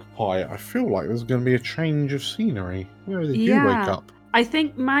Magpie, I feel like there's going to be a change of scenery. Where did you wake up? I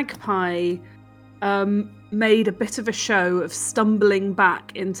think Magpie made a bit of a show of stumbling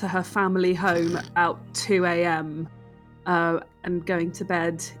back into her family home at about 2 a.m. And going to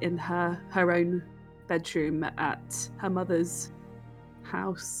bed in her own bedroom at her mother's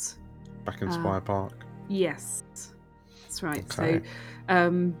house. Back in Spire Park. Yes, that's right. Okay.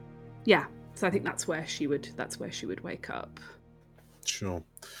 So, yeah. So I think that's where she would wake up. Sure.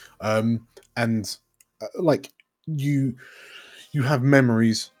 And like you have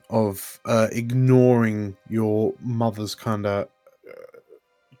memories of ignoring your mother's kind of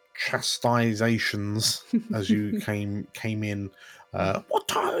chastizations as you came in. What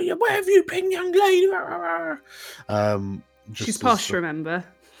time are you? Where have you been, young lady? She's posh, remember?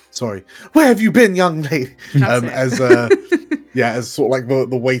 Sorry, where have you been, young lady? That's it. As sort of like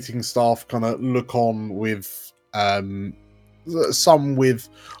the waiting staff kind of look on with some with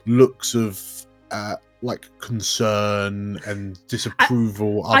looks of like concern and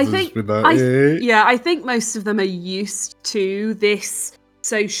disapproval. I think most of them are used to this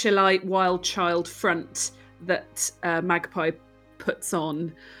socialite wild child front that Magpie puts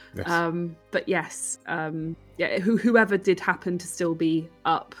on. Yes. But yes, whoever did happen to still be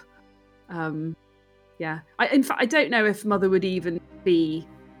up. In fact, I don't know if Mother would even be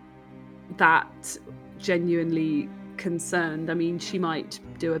that genuinely concerned. I mean, she might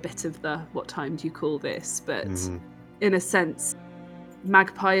do a bit of the "what time do you call this?" But in a sense,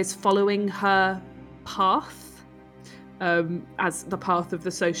 Magpie is following her path as the path of the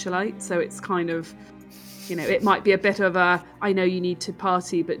socialite. So it's kind of, it might be a bit of a, I know you need to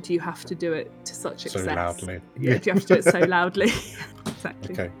party, but do you have to do it to such excess? So loudly. Yeah, do you have to do it so loudly?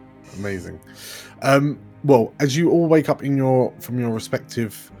 Exactly. Okay, amazing. Well, as you all wake up from your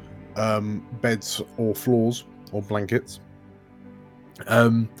respective beds or floors or blankets,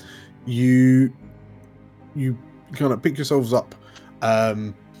 you kind of pick yourselves up,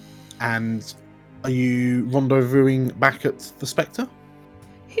 and Are you rendezvousing back at the Spectre?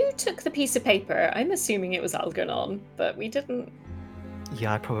 Who took the piece of paper? I'm assuming it was Algernon, but we didn't.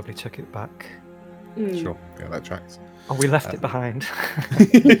 Yeah, I probably took it back. Sure. Yeah, that tracks. Oh, we left it behind.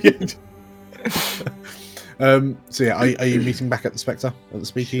 So yeah, are you meeting back at the Spectre at the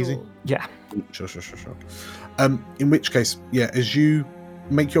Speakeasy? Sure. Yeah. Sure. In which case, yeah, as you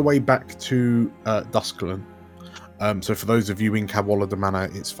make your way back to Dusklin, so for those of you in Cadwallader Manor,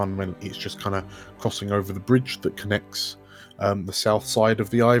 it's just kind of crossing over the bridge that connects the south side of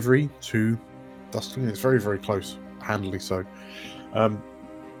the Ivory to Dusklin. It's very, very close, handily so.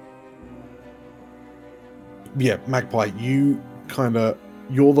 Yeah, Magpie, you're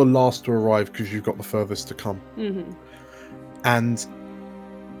the last to arrive because you've got the furthest to come. Mm-hmm. And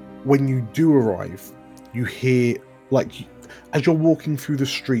when you do arrive, you hear, as you're walking through the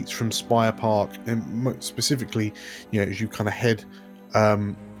streets from Spire Park, and specifically, as you kind of head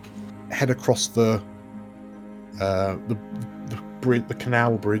across the bridge, the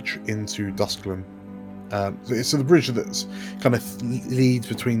canal bridge into Dusklin. So the bridge that's kind of leads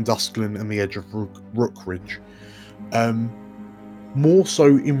between Dusklin and the edge of Rookridge. More so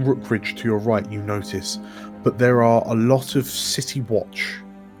in Rookridge to your right, you notice, but there are a lot of City Watch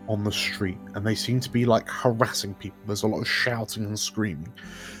on the street, and they seem to be harassing people. There's a lot of shouting and screaming,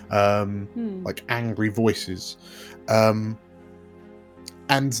 like angry voices. And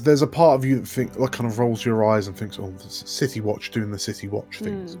there's a part of you that kind of rolls your eyes and thinks, "Oh, the City Watch doing the City Watch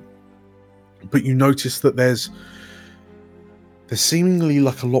things." But you notice that there's seemingly a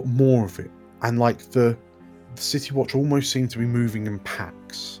lot more of it, and the City Watch almost seem to be moving in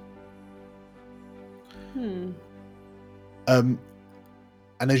packs.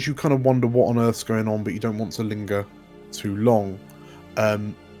 And as you kind of wonder what on earth's going on, but you don't want to linger too long,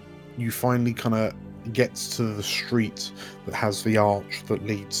 you finally kind of get to the street that has the arch that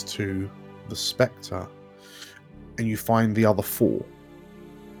leads to the Spectre, and you find the other four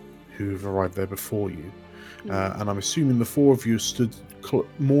who've arrived there before you. And I'm assuming the four of you stood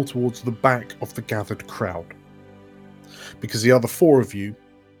more towards the back of the gathered crowd, because the other four of you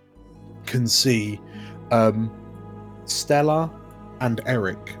can see Stella and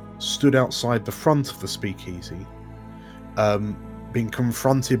Eric stood outside the front of the Speakeasy, being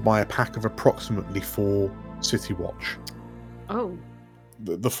confronted by a pack of approximately 4 City Watch. Oh.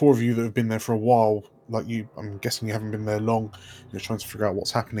 The four of you that have been there for a while, I'm guessing you haven't been there long, you're trying to figure out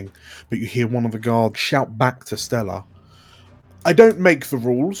what's happening, but you hear one of the guards shout back to Stella, "I don't make the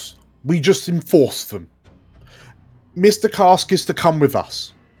rules, we just enforce them. Mr. Cask is to come with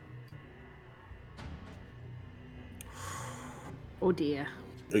us." Oh dear.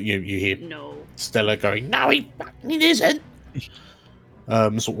 You hear No. Stella going, "No, he isn't."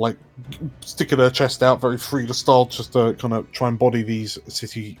 Sort of sticking her chest out, very Frida style, just to kind of try and body these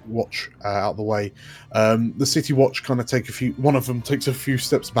City Watch out of the way. The City Watch kind of one of them takes a few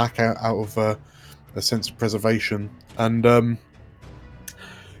steps back out of a sense of preservation, and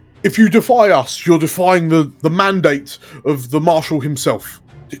if you defy us, you're defying the mandate of the Marshal himself.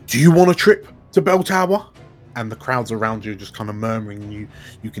 Do you want a trip to Bell Tower? And the crowds around you are just kind of murmuring.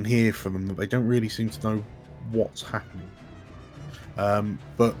 You can hear from them that they don't really seem to know what's happening.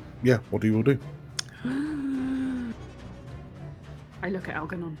 But yeah, what do you all do? I look at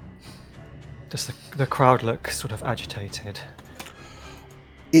Algernon. Does the crowd look sort of agitated?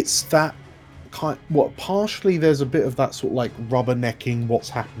 It's that partially there's a bit of that sort of rubbernecking, what's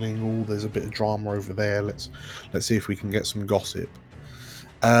happening, there's a bit of drama over there, let's see if we can get some gossip.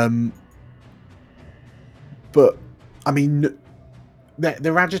 But I mean,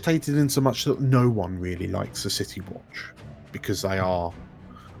 they're agitated in so much that no one really likes the City Watch, because they are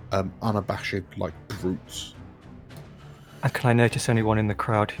unabashed brutes. And can I notice anyone in the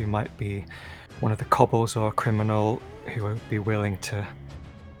crowd who might be one of the kobolds or a criminal who would be willing to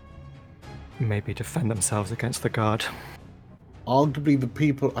maybe defend themselves against the guard? Arguably,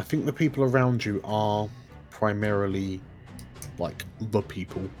 I think the people around you are primarily the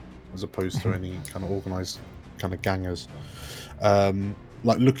people, as opposed to any kind of organized kind of gangers.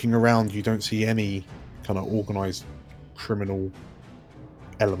 Looking around, you don't see any kind of organized criminal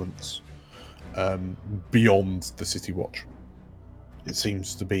elements beyond the City Watch. It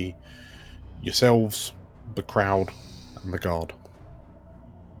seems to be yourselves, the crowd, and the guard.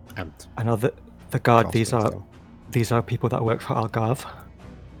 And the guard. These are people that work for Algarve.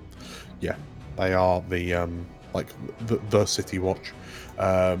 Yeah, they are the the City Watch.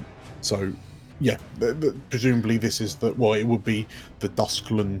 So yeah, presumably this is it would be the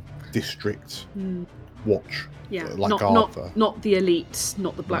Dusklin District Watch. Yeah, Arthur. not the elite,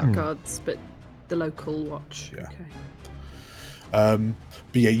 not the blackguards, but the local watch. Yeah. Okay.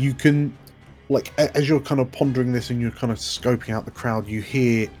 But yeah, you can like as you're kind of pondering this and you're kind of scoping out the crowd, you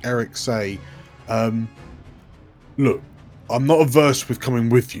hear Eric say, "Look, I'm not averse with coming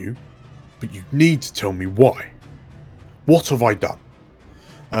with you, but you need to tell me why. What have I done?"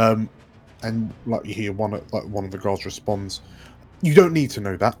 And like you hear one of the girls responds, "You don't need to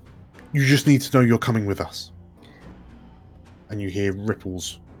know that. You just need to know you're coming with us." And you hear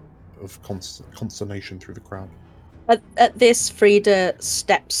ripples of consternation through the crowd. At this, Frida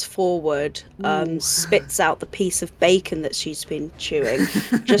steps forward, Ooh. spits out the piece of bacon that she's been chewing,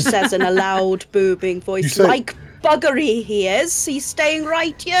 just says in a loud, booming voice, say- "Like buggery he is. He's staying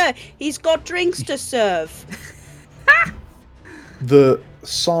right here. He's got drinks to serve." The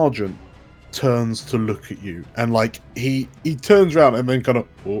sergeant turns to look at you, and like he turns around and then kind of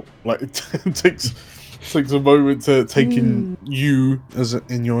it takes a moment to take in you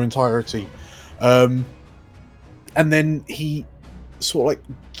in your entirety. And then he sort of like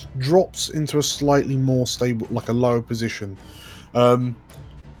drops into a slightly more stable, like a lower position.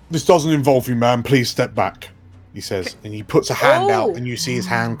 "This doesn't involve you, man. Please step back," he says. And he puts a hand out, and you see his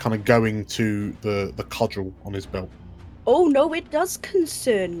hand kind of going to the cudgel on his belt. "Oh, no, it does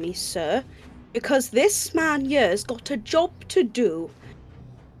concern me, sir, because this man here's got a job to do.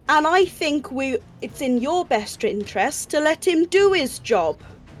 And I think it's in your best interest to let him do his job.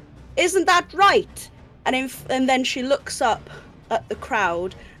 Isn't that right?" And then she looks up at the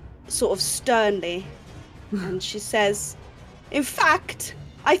crowd, sort of sternly, and she says, "In fact,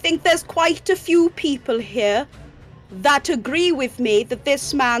 I think there's quite a few people here that agree with me that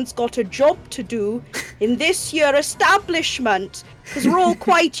this man's got a job to do in this here establishment, because we're all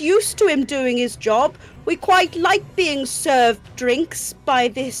quite used to him doing his job. We quite like being served drinks by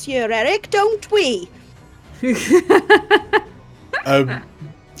this here Eric, don't we?"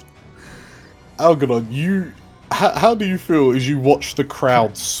 Algernon, how do you feel as you watch the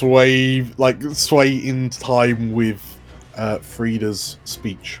crowd sway in time with Frida's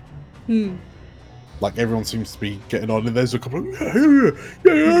speech? Like everyone seems to be getting on, and there's a couple of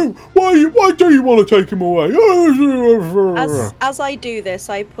why do you want to take him away? As I do this,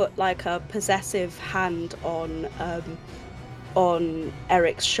 I put like a possessive hand on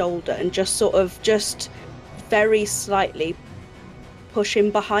Eric's shoulder and just very slightly push him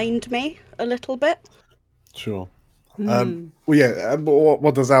behind me a little bit. Sure. Well, yeah.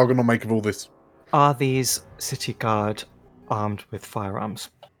 What does Algernon make of all this? Are these city guard armed with firearms?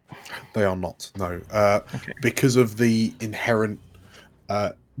 They are not. No. Okay. Because of the inherent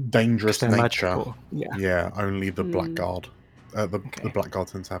dangerous nature. Magical. Yeah. Only the Blackguard. The Blackguard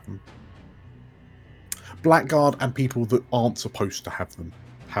tend to have them. Blackguard and people that aren't supposed to have them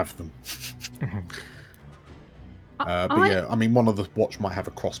Mm-hmm. But yeah, I mean, one of the watch might have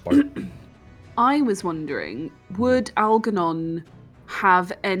a crossbow. I was wondering, would Algernon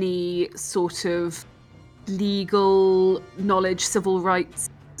have any sort of legal knowledge,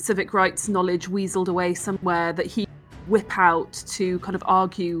 civic rights knowledge weaseled away somewhere that he whip out to kind of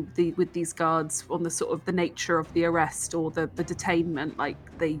argue with these guards on the sort of the nature of the arrest or the detainment, like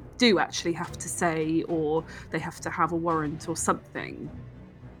they do actually have to say, or they have to have a warrant or something?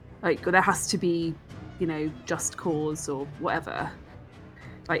 Like there has to be, just cause or whatever.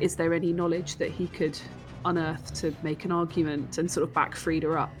 Like, is there any knowledge that he could unearth to make an argument and sort of back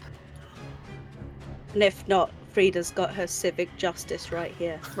Frida up? And if not, Frida's got her civic justice right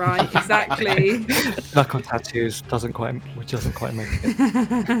here. Right, exactly. Knuckle tattoos doesn't quite make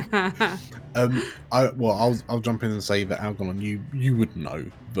it. I'll jump in and say that Algernon, you would know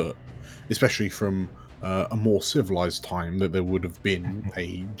that, especially from a more civilized time, that there would have been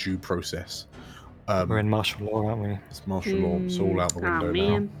a due process. We're in martial law, aren't we? It's martial law. It's all out the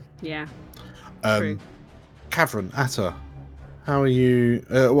window now. Yeah. True. Kavrin, Atta, how are you?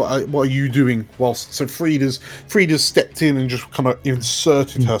 What are you doing whilst? So Frida's stepped in and just kind of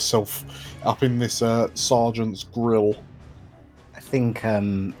inserted herself up in this sergeant's grill. I think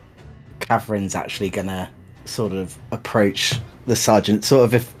Kavrin's actually gonna sort of approach the sergeant. Sort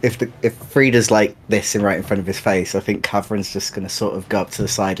of if Frida's like this and right in front of his face, I think Kavrin's just gonna sort of go up to the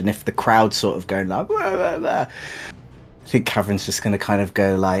side, and if the crowd's sort of going like, blah, blah, blah, I think Kavrin's just gonna kind of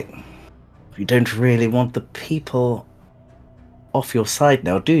go like, "You don't really want the people off your side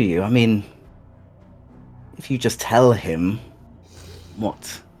now, do you? I mean, if you just tell him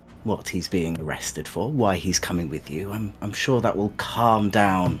what he's being arrested for, why he's coming with you, I'm sure that will calm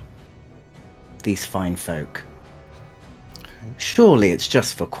down these fine folk. Surely it's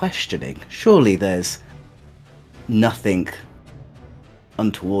just for questioning. Surely there's nothing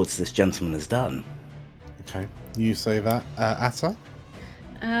untowards this gentleman has done." Okay, you say that, Atta?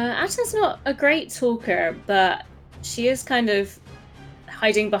 Atta's not a great talker, but she is kind of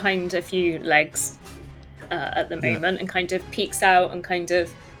hiding behind a few legs at the moment, and kind of peeks out and kind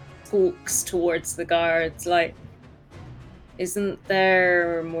of skulks towards the guards, like, isn't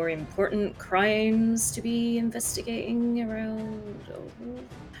there more important crimes to be investigating around Old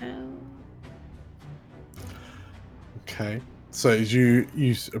Town? Okay. So as you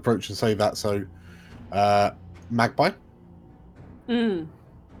approach and say that, so Magpie?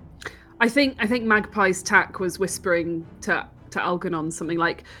 I think Magpie's tack was whispering to Algernon something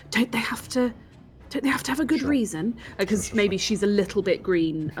like, don't they have to have a good reason? Because maybe she's a little bit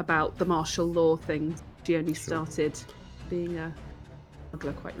green about the martial law thing. She only started being a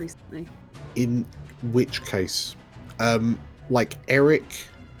smuggler quite recently. In which case, like Eric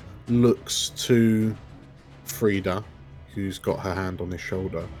looks to Frida, who's got her hand on his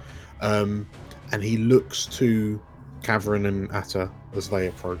shoulder, and he looks to Cavern and Atta as they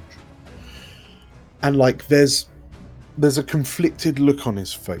approach. And like there's a conflicted look on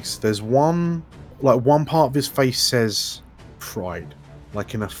his face. There's one part of his face says pride,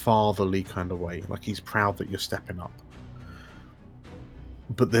 like in a fatherly kind of way, like he's proud that you're stepping up.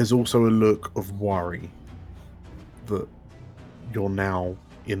 But there's also a look of worry that you're now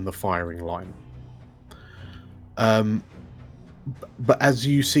in the firing line. But as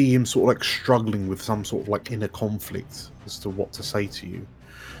you see him sort of like struggling with some sort of like inner conflict as to what to say to you,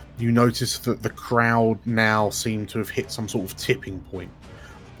 you notice that the crowd now seem to have hit some sort of tipping point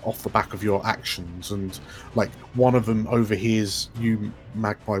off the back of your actions, and like one of them overhears you,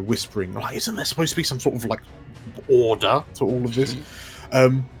 Magpie, whispering, like, isn't there supposed to be some sort of like order to all of this?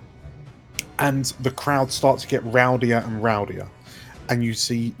 And the crowd starts to get rowdier and rowdier, and you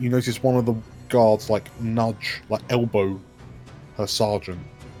notice one of the guards like elbow her sergeant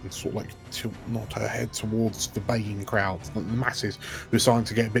and sort of like nod her head towards the baying crowd, the masses who are starting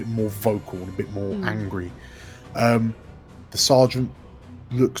to get a bit more vocal and a bit more angry. The sergeant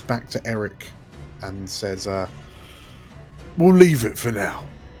looks back to Eric and says, we'll leave it for now,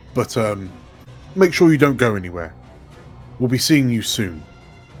 but make sure you don't go anywhere. We'll be seeing you soon.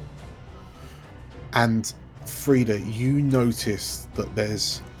 And Frida, you notice that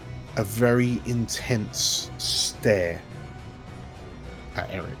there's a very intense stare at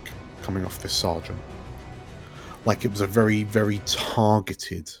Eric coming off this sergeant. Like it was a very, very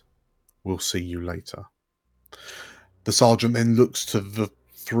targeted, we'll see you later. The sergeant then looks to the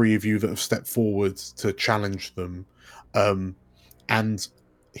three of you that have stepped forward to challenge them, and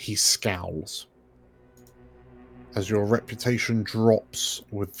he scowls. As your reputation drops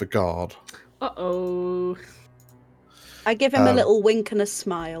with the guard. Uh-oh. I give him a little wink and a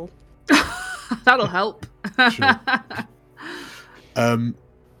smile. That'll help. Sure.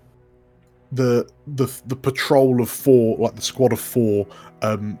 The patrol of four, like the squad of four,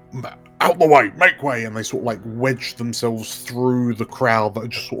 out the way, make way, and they sort of like wedge themselves through the crowd that are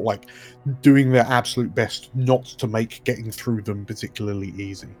just sort of like doing their absolute best not to make getting through them particularly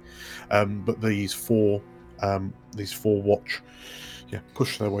easy. But these four watch,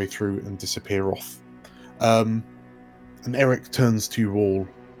 push their way through and disappear off. And Eric turns to you all.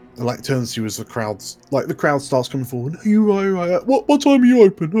 Turns to you as the crowd starts coming forward. Are you right? What time are you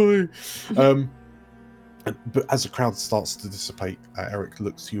open? Hey. But as the crowd starts to dissipate, Eric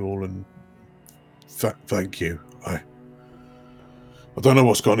looks to you all and thank you. I don't know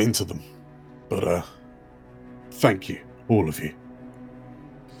what's gone into them, but thank you, all of you.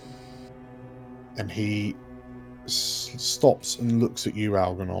 And he stops and looks at you,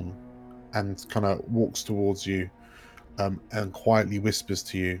 Algernon, and kind of walks towards you. And quietly whispers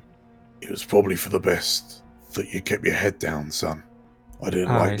to you, it was probably for the best that you kept your head down, son. I didn't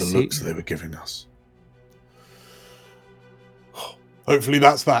like the looks they were giving us. Hopefully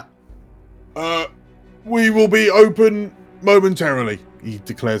that's that. We will be open momentarily, he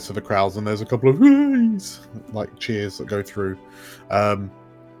declares to the crowds, and there's a couple of cheers that go through. And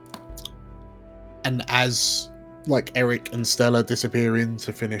as Eric and Stella disappear in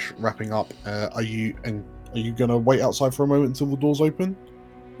to finish wrapping up, are you gonna wait outside for a moment until the doors open?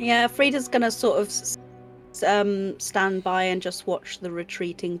 Yeah, Frida's gonna sort of stand by and just watch the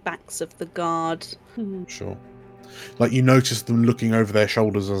retreating backs of the guard. Sure. You notice them looking over their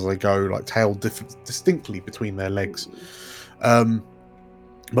shoulders as they go, tail distinctly between their legs.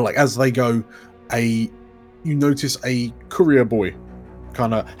 But as they go, you notice a courier boy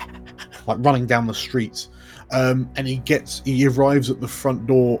kind of running down the streets, and he arrives at the front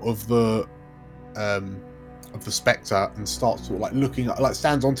door of the Spectre and starts looking at,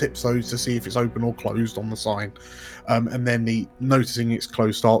 stands on tiptoes to see if it's open or closed on the sign, and then he, noticing it's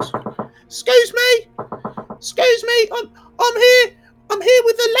closed, starts, excuse me, I'm here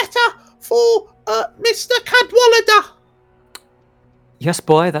with a letter for Mr. Cadwallader. Yes,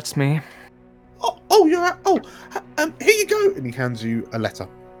 boy, that's me. Oh, you're out. Oh, here you go. And he hands you a letter.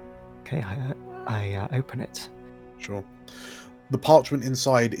 Okay, I open it. Sure. The parchment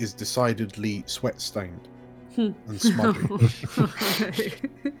inside is decidedly sweat-stained and smudgy.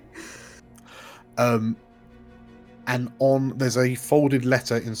 And there's a folded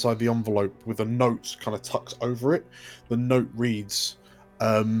letter inside the envelope with a note kind of tucked over it. The note reads,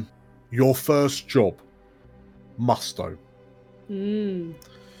 "Your first job, Musto." Mm.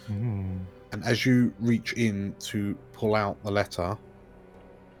 And as you reach in to pull out the letter,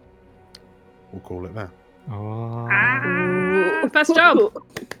 we'll call it there. Oh. First job.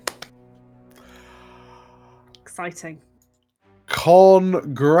 Exciting.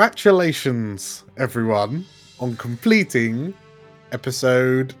 Congratulations, everyone, on completing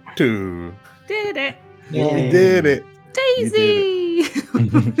episode 2. Did it. You did it. Daisy.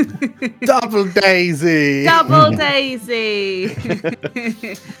 Double Daisy. Double Daisy.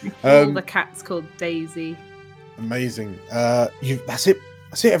 All the cats called Daisy. Amazing. That's it.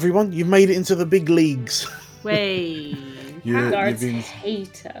 That's it, everyone. You've made it into the big leagues. Way. Guards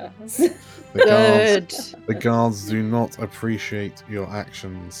hate us. The guards do not appreciate your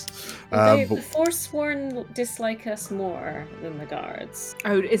actions. The Forsworn dislike us more than the guards.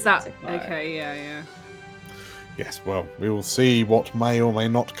 Oh, is that okay? Yeah. Yes, well, we will see what may or may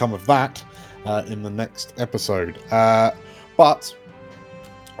not come of that in the next episode. But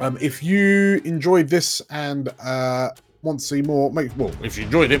if you enjoyed this and want to see more, if you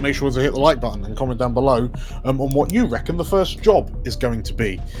enjoyed it, make sure to hit the like button and comment down below on what you reckon the first job is going to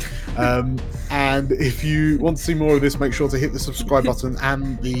be. And if you want to see more of this, make sure to hit the subscribe button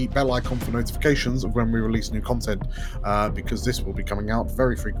and the bell icon for notifications of when we release new content, because this will be coming out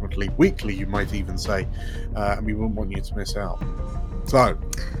very frequently, weekly you might even say, and we wouldn't want you to miss out. So,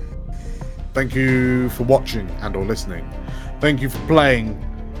 thank you for watching and or listening. Thank you for playing.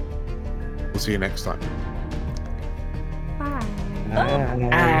 We'll see you next time. Bye.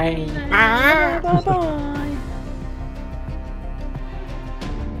 Bye. Bye. Bye bye.